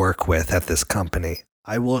employee I work with at this company,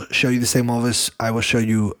 I will show you the same level. I will show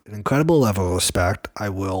you an incredible level of respect. I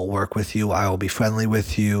will work with you. I will be friendly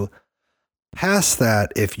with you. past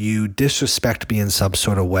that, if you disrespect me in some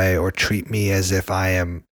sort of way or treat me as if I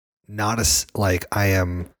am not I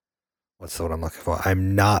am, what's the word I'm looking for?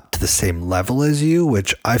 I'm not to the same level as you,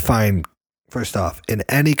 which I find, first off, in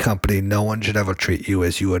any company, no one should ever treat you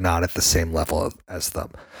as you are not at the same level as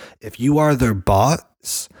them. If you are their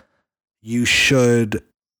boss, you should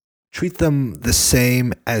treat them the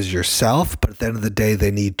same as yourself, but at the end of the day,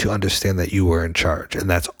 they need to understand that you were in charge, and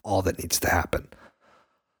that's all that needs to happen.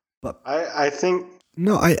 But I think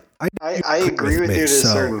no, I agree with me, you to so-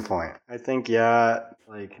 a certain point. I think, yeah,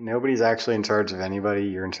 like nobody's actually in charge of anybody.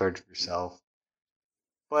 You're in charge of yourself.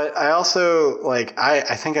 But I also, like,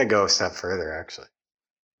 I think I go a step further, actually.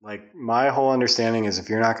 Like, my whole understanding is if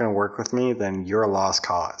you're not going to work with me, then you're a lost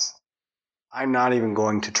cause. I'm not even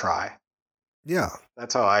going to try. Yeah,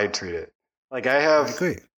 That's how I treat it. Like, I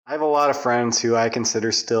agree. I have a lot of friends who I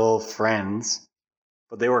consider still friends,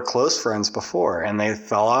 but they were close friends before, and they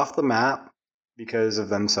fell off the map because of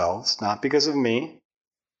themselves, not because of me.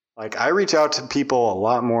 Like, I reach out to people a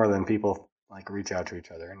lot more than people like reach out to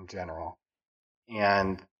each other in general.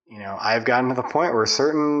 And, you know, I've gotten to the point where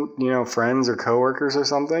certain, you know, friends or coworkers or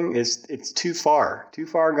something, it's too far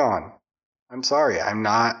gone. I'm sorry. I'm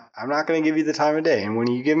not going to give you the time of day. And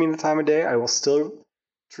when you give me the time of day, I will still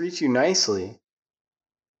treat you nicely.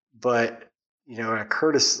 But, you know, at a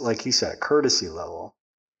courtesy, like you said, courtesy level.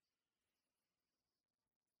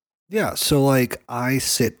 Yeah, so like I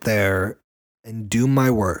sit there and do my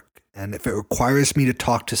work, and if it requires me to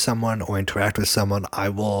talk to someone or interact with someone, I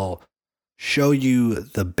will show you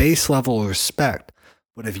the base level of respect.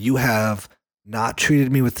 But if you have not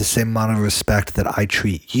treated me with the same amount of respect that I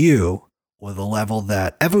treat you, or the level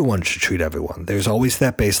that everyone should treat everyone, there's always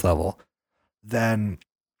that base level, then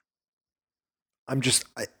I'm just,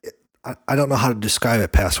 I don't know how to describe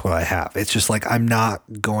it past what I have. It's just like I'm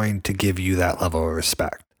not going to give you that level of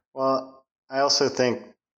respect. Well, I also think,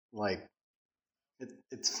 like,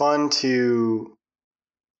 it's fun to,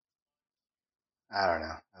 I don't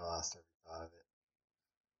know. I lost every thought of it.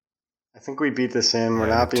 I think we beat this in. We're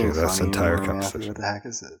Yeah, not me too. being That's funny the entire anymore, Matthew. conversation. What the heck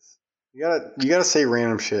is this? You gotta say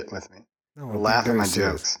random shit with me. No, Or I'm laugh at being my very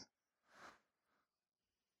serious. jokes.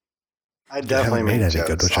 I You definitely haven't made make any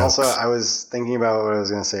good jokes. jokes. Also, I was thinking about what I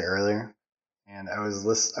was going to say earlier, and I was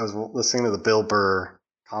listening to the Bill Burr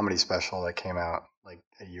comedy special that came out like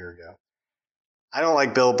a year ago. I don't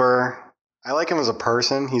like Bill Burr. I like him as a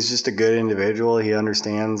person. He's just a good individual. He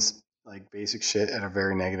understands like basic shit at a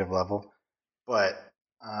very negative level. But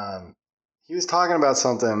he was talking about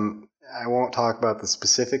something. I won't talk about the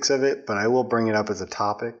specifics of it, but I will bring it up as a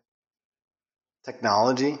topic.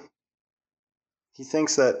 Technology. He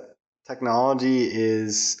thinks that technology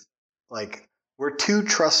is like we're too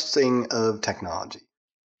trusting of technology.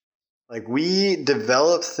 Like we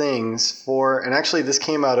develop things for, and actually this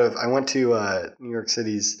came out of, I went to New York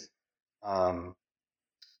City's, what's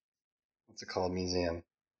it called, museum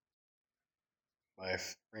by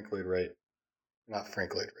Frank Lloyd Wright. Not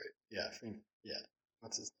Frank Lloyd Wright. Yeah.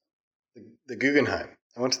 What's his name? The Guggenheim.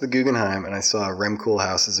 I went to the Guggenheim and I saw Rem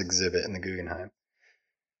Koolhaas's exhibit in the Guggenheim.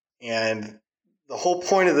 And the whole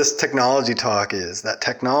point of this technology talk is that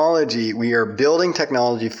technology, we are building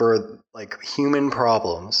technology for like human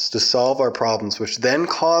problems to solve our problems, which then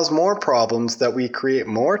cause more problems that we create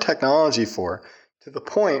more technology for, to the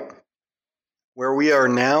point where we are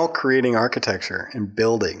now creating architecture and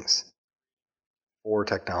buildings for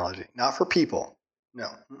technology, not for people. No,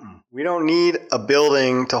 we don't need a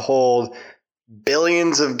building to hold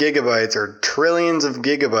billions of gigabytes or trillions of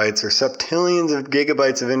gigabytes or septillions of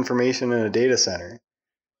gigabytes of information in a data center.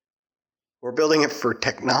 We're building it for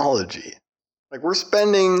technology. Like we're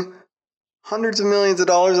spending hundreds of millions of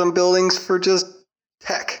dollars on buildings for just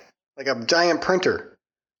tech, like a giant printer.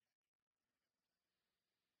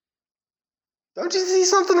 Don't you see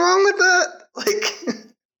something wrong with that? Like,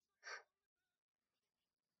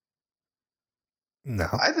 No.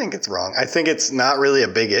 I think it's wrong. I think it's not really a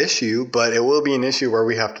big issue, but it will be an issue where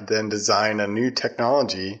we have to then design a new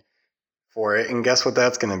technology for it. And guess what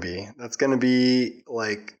that's going to be? That's going to be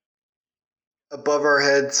like above our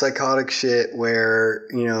head psychotic shit where,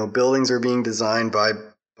 you know, buildings are being designed by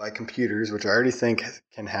computers, which I already think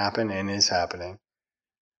can happen and is happening.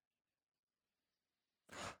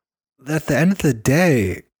 At the end of the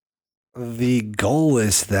day, the goal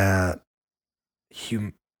is that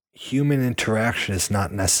human interaction is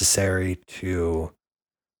not necessary to.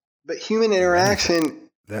 But human interaction,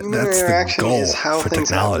 That's is the goal how for things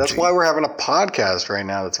happen. technology. That's why we're having a podcast right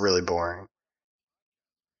now that's really boring.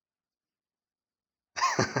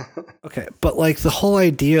 Okay, but like the whole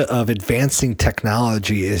idea of advancing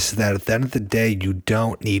technology is that at the end of the day, you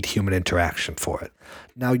don't need human interaction for it.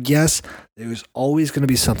 Now, yes, there's always going to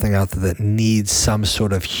be something out there that needs some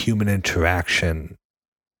sort of human interaction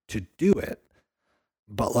to do it.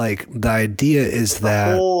 But like the idea is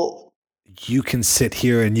that you can sit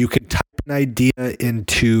here and you can type an idea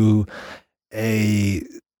into a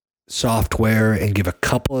software and give a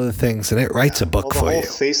couple of things and it writes a book for you. The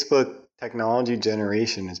whole Facebook technology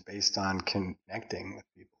generation is based on connecting with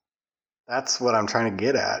people. That's what I'm trying to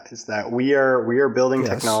get at, is that we are building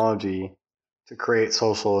technology to create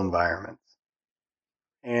social environments.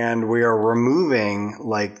 And we are removing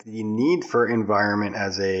like the need for environment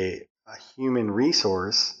as a human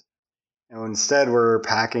resource. And instead we're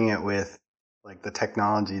packing it with like the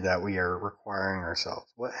technology that we are requiring ourselves.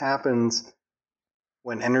 What happens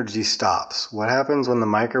when energy stops? What happens when the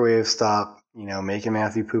microwaves stop, making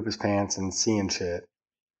Matthew poop his pants and seeing shit?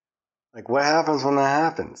 Like, what happens when that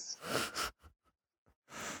happens?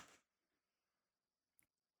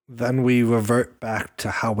 Then we revert back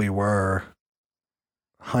to how we were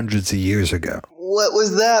hundreds of years ago. What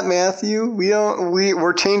was that, Matthew?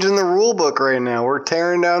 We're changing the rule book right now. We're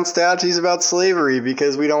tearing down statutes about slavery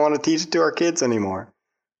because we don't want to teach it to our kids anymore.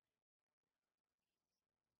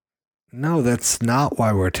 No, that's not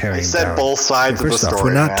why we're tearing down. I said both sides of the story,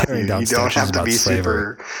 we're not Matthew. tearing down you don't have to be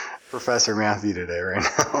slavery. Super Professor Matthew today right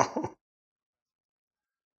now.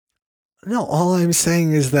 No, all I'm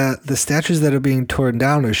saying is that the statues that are being torn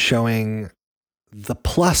down are showing the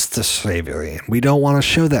plus to slavery. We don't want to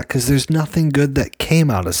show that because there's nothing good that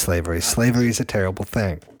came out of slavery. Slavery is a terrible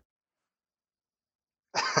thing.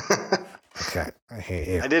 Okay, I hate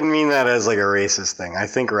you. I didn't mean that as like a racist thing. I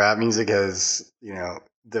think rap music has,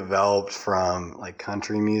 developed from like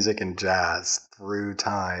country music and jazz through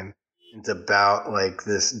time. It's about like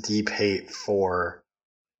this deep hate for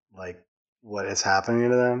like what is happening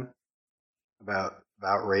to them, about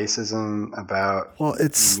racism, about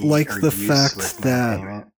it's like the fact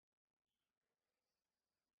that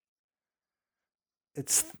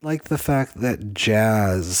it's like the fact that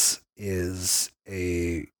jazz is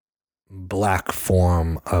a black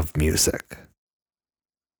form of music.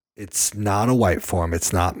 It's not a white form.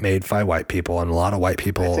 It's not made by white people, and a lot of white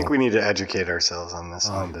people. I think we need to educate ourselves on this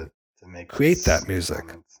one to make create that music.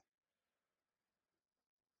 Comments.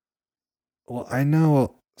 Well, I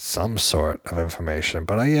know some sort of information,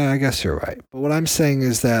 but I guess you're right. But what I'm saying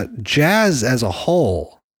is that jazz as a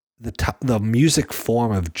whole, the music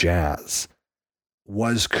form of jazz,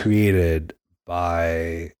 was created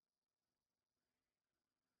by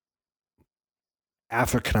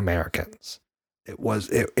African Americans. It was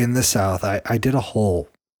in the South. I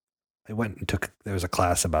went and there was a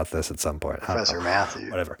class about this at some point. Professor Matthew.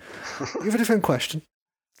 Whatever. You have a different question.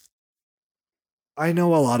 I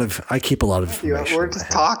keep a lot of information. We're just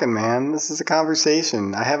talking, man. This is a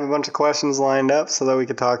conversation. I have a bunch of questions lined up so that we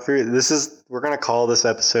could talk through it. We're going to call this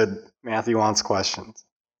episode Matthew Wants Questions.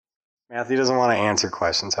 Matthew doesn't want to answer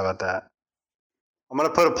questions. How about that? I'm going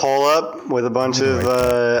to put a poll up with a bunch of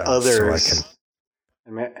others.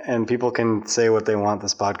 And people can say what they want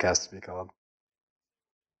this podcast to be called.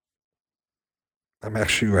 I'm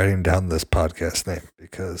actually writing down this podcast name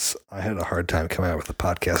because I had a hard time coming up with a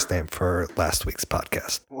podcast name for last week's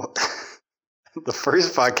podcast. Well, the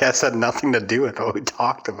first podcast had nothing to do with what we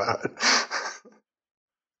talked about.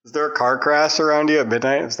 Is there a car crash around you at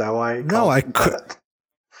midnight? Is that why? No, I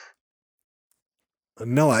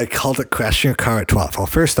called it crashing a car at 12. Well,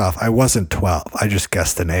 first off, I wasn't 12. I just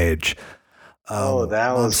guessed an age.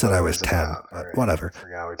 That was said I was 10. Right. Whatever. I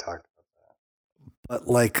forgot we talked about that. But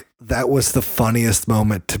like that was the funniest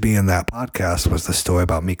moment to be in that podcast was the story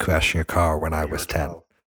about me crashing a car when I was 10. 12.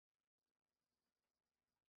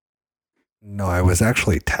 No, I was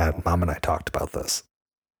actually 10. Mom and I talked about this.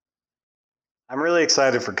 I'm really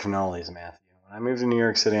excited for cannolis, Matthew. When I move to New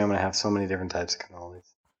York City, I'm going to have so many different types of cannolis.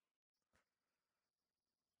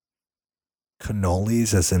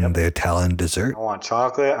 Cannolis as in the Italian dessert? I want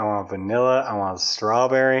chocolate. I want vanilla. I want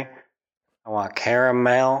strawberry. I want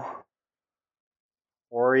caramel.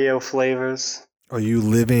 Oreo flavors. Are you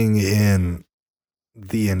living in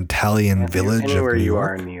the Italian village of New York? Anywhere you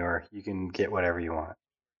are in New York, you can get whatever you want.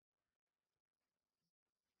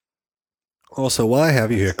 Also, while I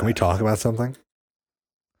have you here, can we talk about something?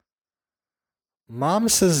 Mom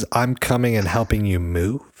says I'm coming and helping you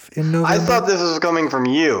move in November. I thought this was coming from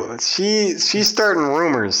you. She's starting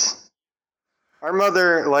rumors. Our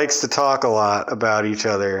mother likes to talk a lot about each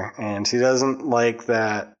other, and she doesn't like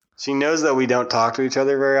that. She knows that we don't talk to each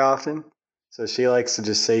other very often, so she likes to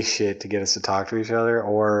just say shit to get us to talk to each other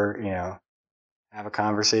or, have a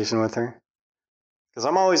conversation with her. Because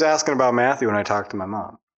I'm always asking about Matthew when I talk to my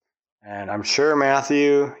mom. And I'm sure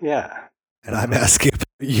Matthew, yeah. And I'm asking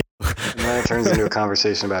about you. And then it turns into a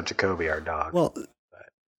conversation about Jacoby, our dog. Well,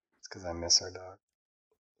 It's because I miss our dog.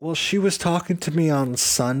 well, she was talking to me on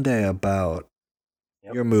Sunday about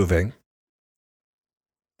Yep. you're moving.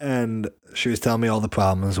 And she was telling me all the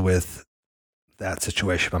problems with that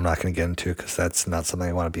situation I'm not going to get into because that's not something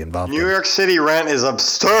I want to be involved New in. York City rent is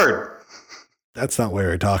absurd. That's not what we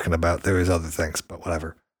were talking about. There is other things, but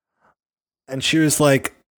whatever. And she was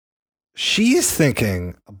like, she's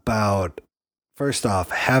thinking about, first off,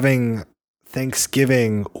 having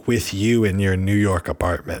Thanksgiving with you in your New York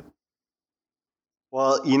apartment.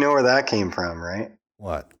 Well, you know where that came from, right?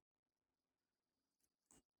 What?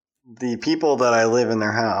 The people that I live in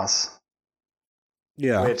their house,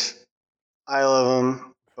 Yeah. which I love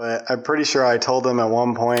them, but I'm pretty sure I told them at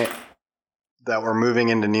one point that we're moving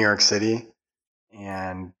into New York City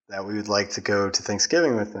and that we would like to go to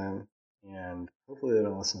Thanksgiving with them. And hopefully they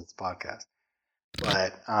don't listen to this podcast.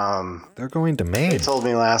 But They're going to they Maine. told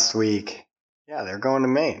me last week, yeah, they're going to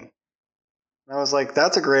Maine. And I was like,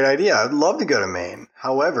 that's a great idea. I'd love to go to Maine.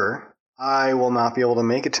 However, I will not be able to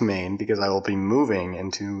make it to Maine because I will be moving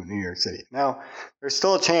into New York City. Now, there's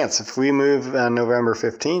still a chance if we move on November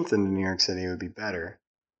 15th into New York City, it would be better.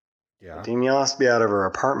 Yeah. Danielle has to be out of her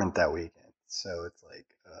apartment that weekend. So it's like,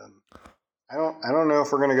 I don't know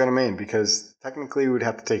if we're going to go to Maine because technically we'd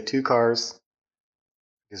have to take 2 cars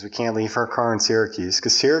because we can't leave our car in Syracuse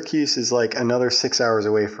because Syracuse is like another 6 hours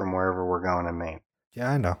away from wherever we're going in Maine.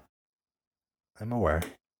 Yeah, I know. I'm aware.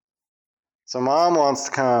 So mom wants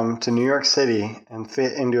to come to New York City and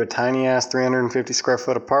fit into a tiny ass 350 square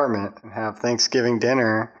foot apartment and have Thanksgiving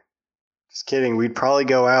dinner. Just kidding. We'd probably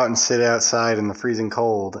go out and sit outside in the freezing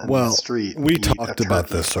cold in the street. and we eat a talked about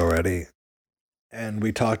turkey. this already. And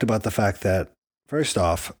we talked about the fact that, first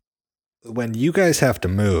off, when you guys have to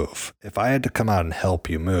move, if I had to come out and help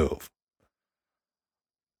you move,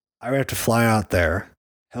 I would have to fly out there,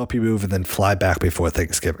 help you move, and then fly back before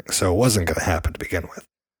Thanksgiving. So it wasn't going to happen to begin with.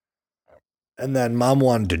 And then mom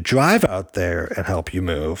wanted to drive out there and help you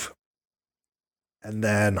move. And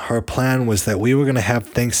then her plan was that we were going to have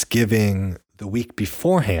Thanksgiving the week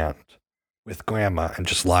beforehand with grandma and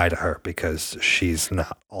just lie to her because she's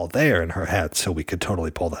not all there in her head. So we could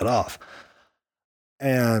totally pull that off.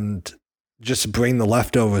 And just bring the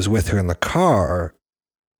leftovers with her in the car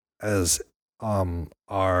as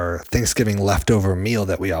our Thanksgiving leftover meal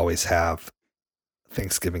that we always have,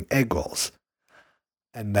 Thanksgiving egg rolls.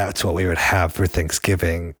 And that's what we would have for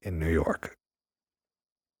Thanksgiving in New York.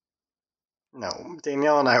 No,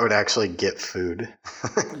 Danielle and I would actually get food.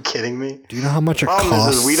 Kidding me? Do you know how much it Problem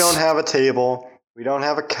costs? is we don't have a table. We don't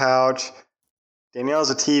have a couch. Danielle has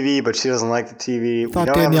a TV, but she doesn't like the TV. I thought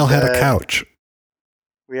we don't Danielle have had a bed. couch.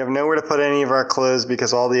 We have nowhere to put any of our clothes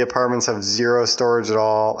because all the apartments have zero storage at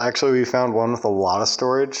all. Actually, we found one with a lot of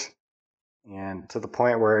storage, and to the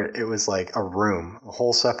point where it was like a room, a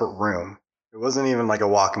whole separate room. It wasn't even like a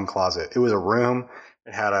walk-in closet. It was a room.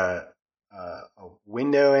 It had a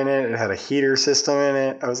window in it. It had a heater system in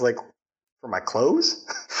it. I was like, for my clothes?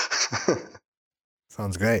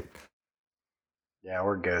 Sounds great. Yeah,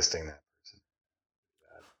 we're ghosting that person.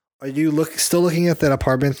 Are you still looking at that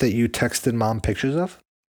apartment that you texted mom pictures of?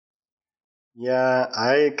 Yeah,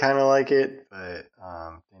 I kind of like it, but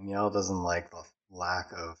Danielle doesn't like the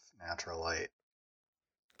lack of natural light.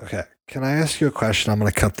 Okay. Can I ask you a question? I'm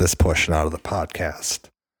going to cut this portion out of the podcast.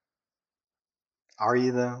 Are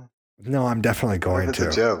you, though? No, I'm definitely What going if it's to.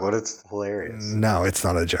 a joke? What if it's hilarious? No, it's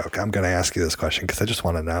not a joke. I'm going to ask you this question because I just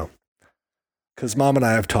want to know. Because mom and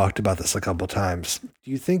I have talked about this a couple times. Do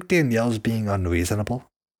you think Danielle's being unreasonable?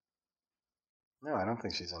 No, I don't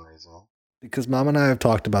think she's unreasonable. Because mom and I have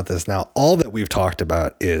talked about this now. All that we've talked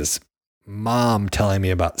about is mom telling me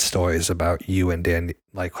about stories about you and Dan,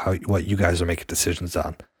 like what you guys are making decisions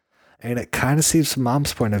on. And it kind of seems from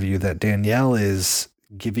mom's point of view that Danielle is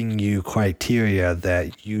giving you criteria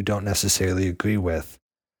that you don't necessarily agree with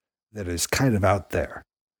that is kind of out there.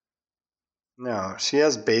 No, she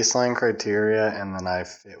has baseline criteria, and then I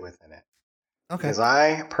fit within it. Okay. Because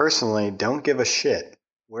I personally don't give a shit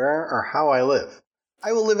where or how I live.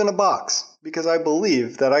 I will live in a box because I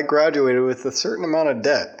believe that I graduated with a certain amount of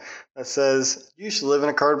debt that says you should live in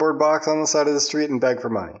a cardboard box on the side of the street and beg for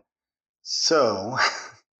money. So,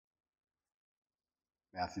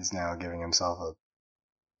 Matthew's now giving himself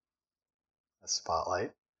a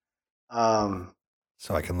spotlight.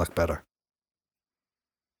 So I can look better.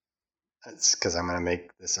 That's because I'm going to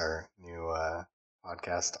make this our new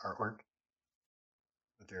podcast artwork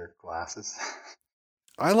with your glasses.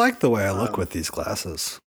 I like the way I look with these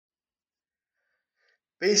glasses.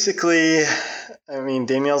 basically, I mean,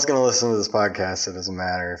 Danielle's going to listen to this podcast. So it doesn't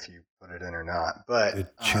matter if you put it in or not. But Did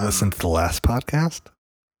she listen to the last podcast?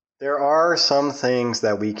 there are some things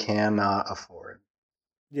that we cannot afford.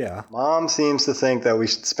 Yeah. Mom seems to think that we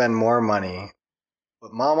should spend more money,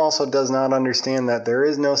 but Mom also does not understand that there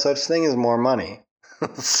is no such thing as more money.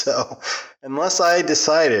 So, unless I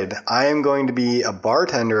decided I am going to be a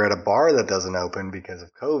bartender at a bar that doesn't open because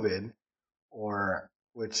of COVID, or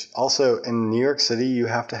which also in New York City, you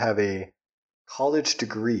have to have a college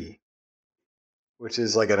degree, which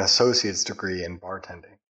is like an associate's degree in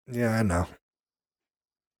bartending. Yeah, I know.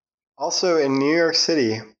 Also, in New York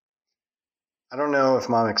City, I don't know if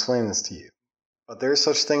Mom explained this to you, but there's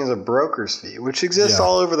such thing as a broker's fee, which exists Yeah.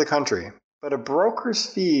 all over the country. But a broker's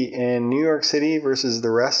fee in New York City versus the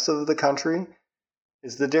rest of the country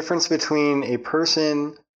is the difference between a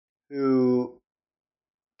person who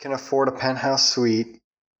can afford a penthouse suite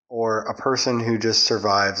or a person who just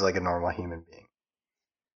survives like a normal human being.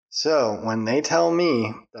 So when they tell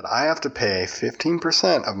me that I have to pay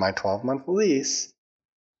 15% of my 12-month lease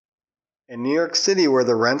in New York City, where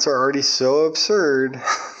the rents are already so absurd,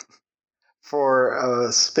 for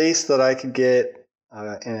a space that I could get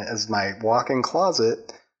as my walk-in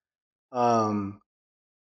closet, I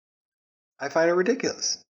find it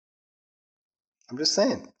ridiculous. I'm just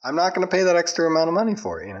saying. I'm not going to pay that extra amount of money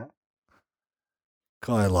for it, you know?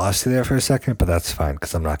 Cool, I lost you there for a second, but that's fine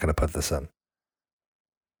because I'm not going to put this in.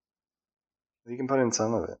 You can put in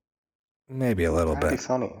some of it. Maybe a little We're trying to bit. be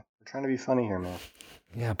funny. We're trying to be funny here, man.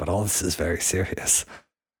 Yeah, but all this is very serious.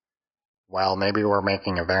 Well, maybe we're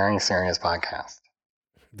making a very serious podcast.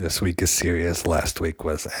 This week is serious. Last week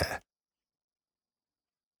was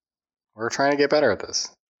We're trying to get better at this.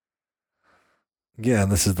 Yeah,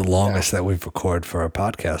 and this is the longest that we've recorded for a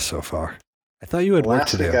podcast so far. I thought you had work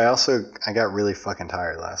Last to week, do. I got really fucking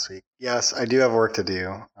tired last week. Yes, I do have work to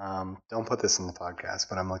do. Don't put this in the podcast,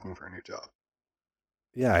 but I'm looking for a new job.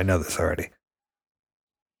 Yeah, I know this already.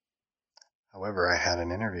 However, I had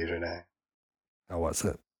an interview today. How was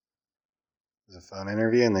it? It was a phone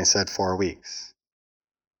interview, and they said 4 weeks,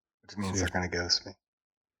 which means they're going to ghost me.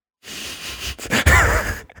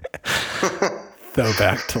 Go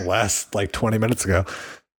back to last, 20 minutes ago.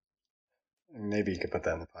 Maybe you could put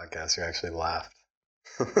that in the podcast. You actually laughed.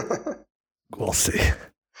 We'll see.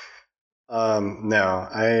 No,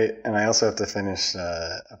 I also have to finish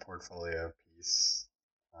a portfolio piece,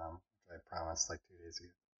 which I promised 2 days ago.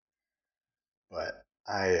 But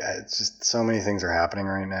it's just so many things are happening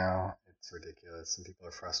right now. It's ridiculous, and people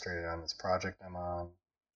are frustrated on this project I'm on.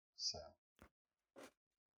 So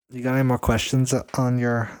You got any more questions on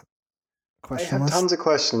your I question have list? tons of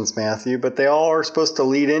questions, Matthew, but they all are supposed to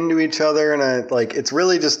lead into each other, and it's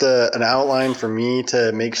really just an outline for me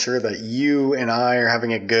to make sure that you and I are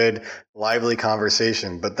having a good, lively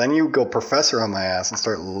conversation. But then you go professor on my ass and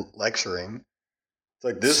start lecturing. It's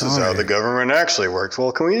like, this is how Sorry. the government actually works.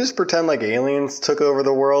 Well, can we just pretend like aliens took over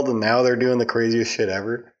the world and now they're doing the craziest shit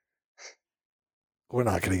ever? We're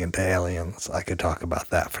not getting into aliens. I could talk about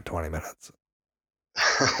that for 20 minutes.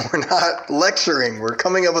 We're not lecturing. We're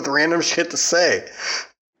coming up with random shit to say.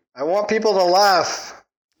 I want people to laugh.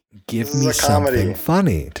 Give This is me a comedy. something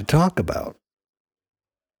funny to talk about.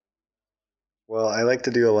 Well, I like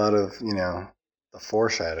to do a lot of, the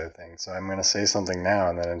foreshadow thing. So I'm going to say something now,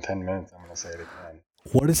 and then in 10 minutes, I'm going to say it again.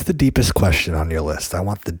 What is the deepest question on your list? I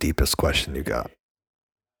want the deepest question you got.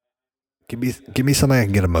 Give me something I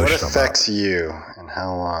can get What emotional affects you, and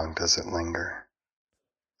how long does it linger?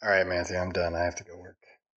 All right, Matthew, I'm done. I have to go work.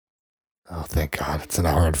 about. Oh, thank God. It's an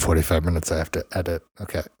hour and 45 minutes I have to edit.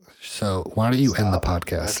 Okay. So why don't you end the Stop. I have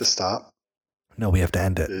to podcast? stop. No, we have to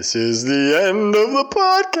end it. This is the end of the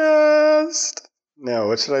podcast. No,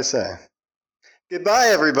 what should I say? Goodbye,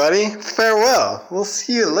 everybody. Farewell. We'll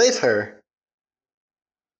see you later.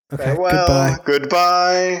 Okay, Farewell. goodbye.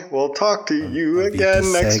 Goodbye. We'll talk to you Avita,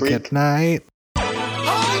 again next say week. good night.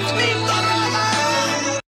 Hold me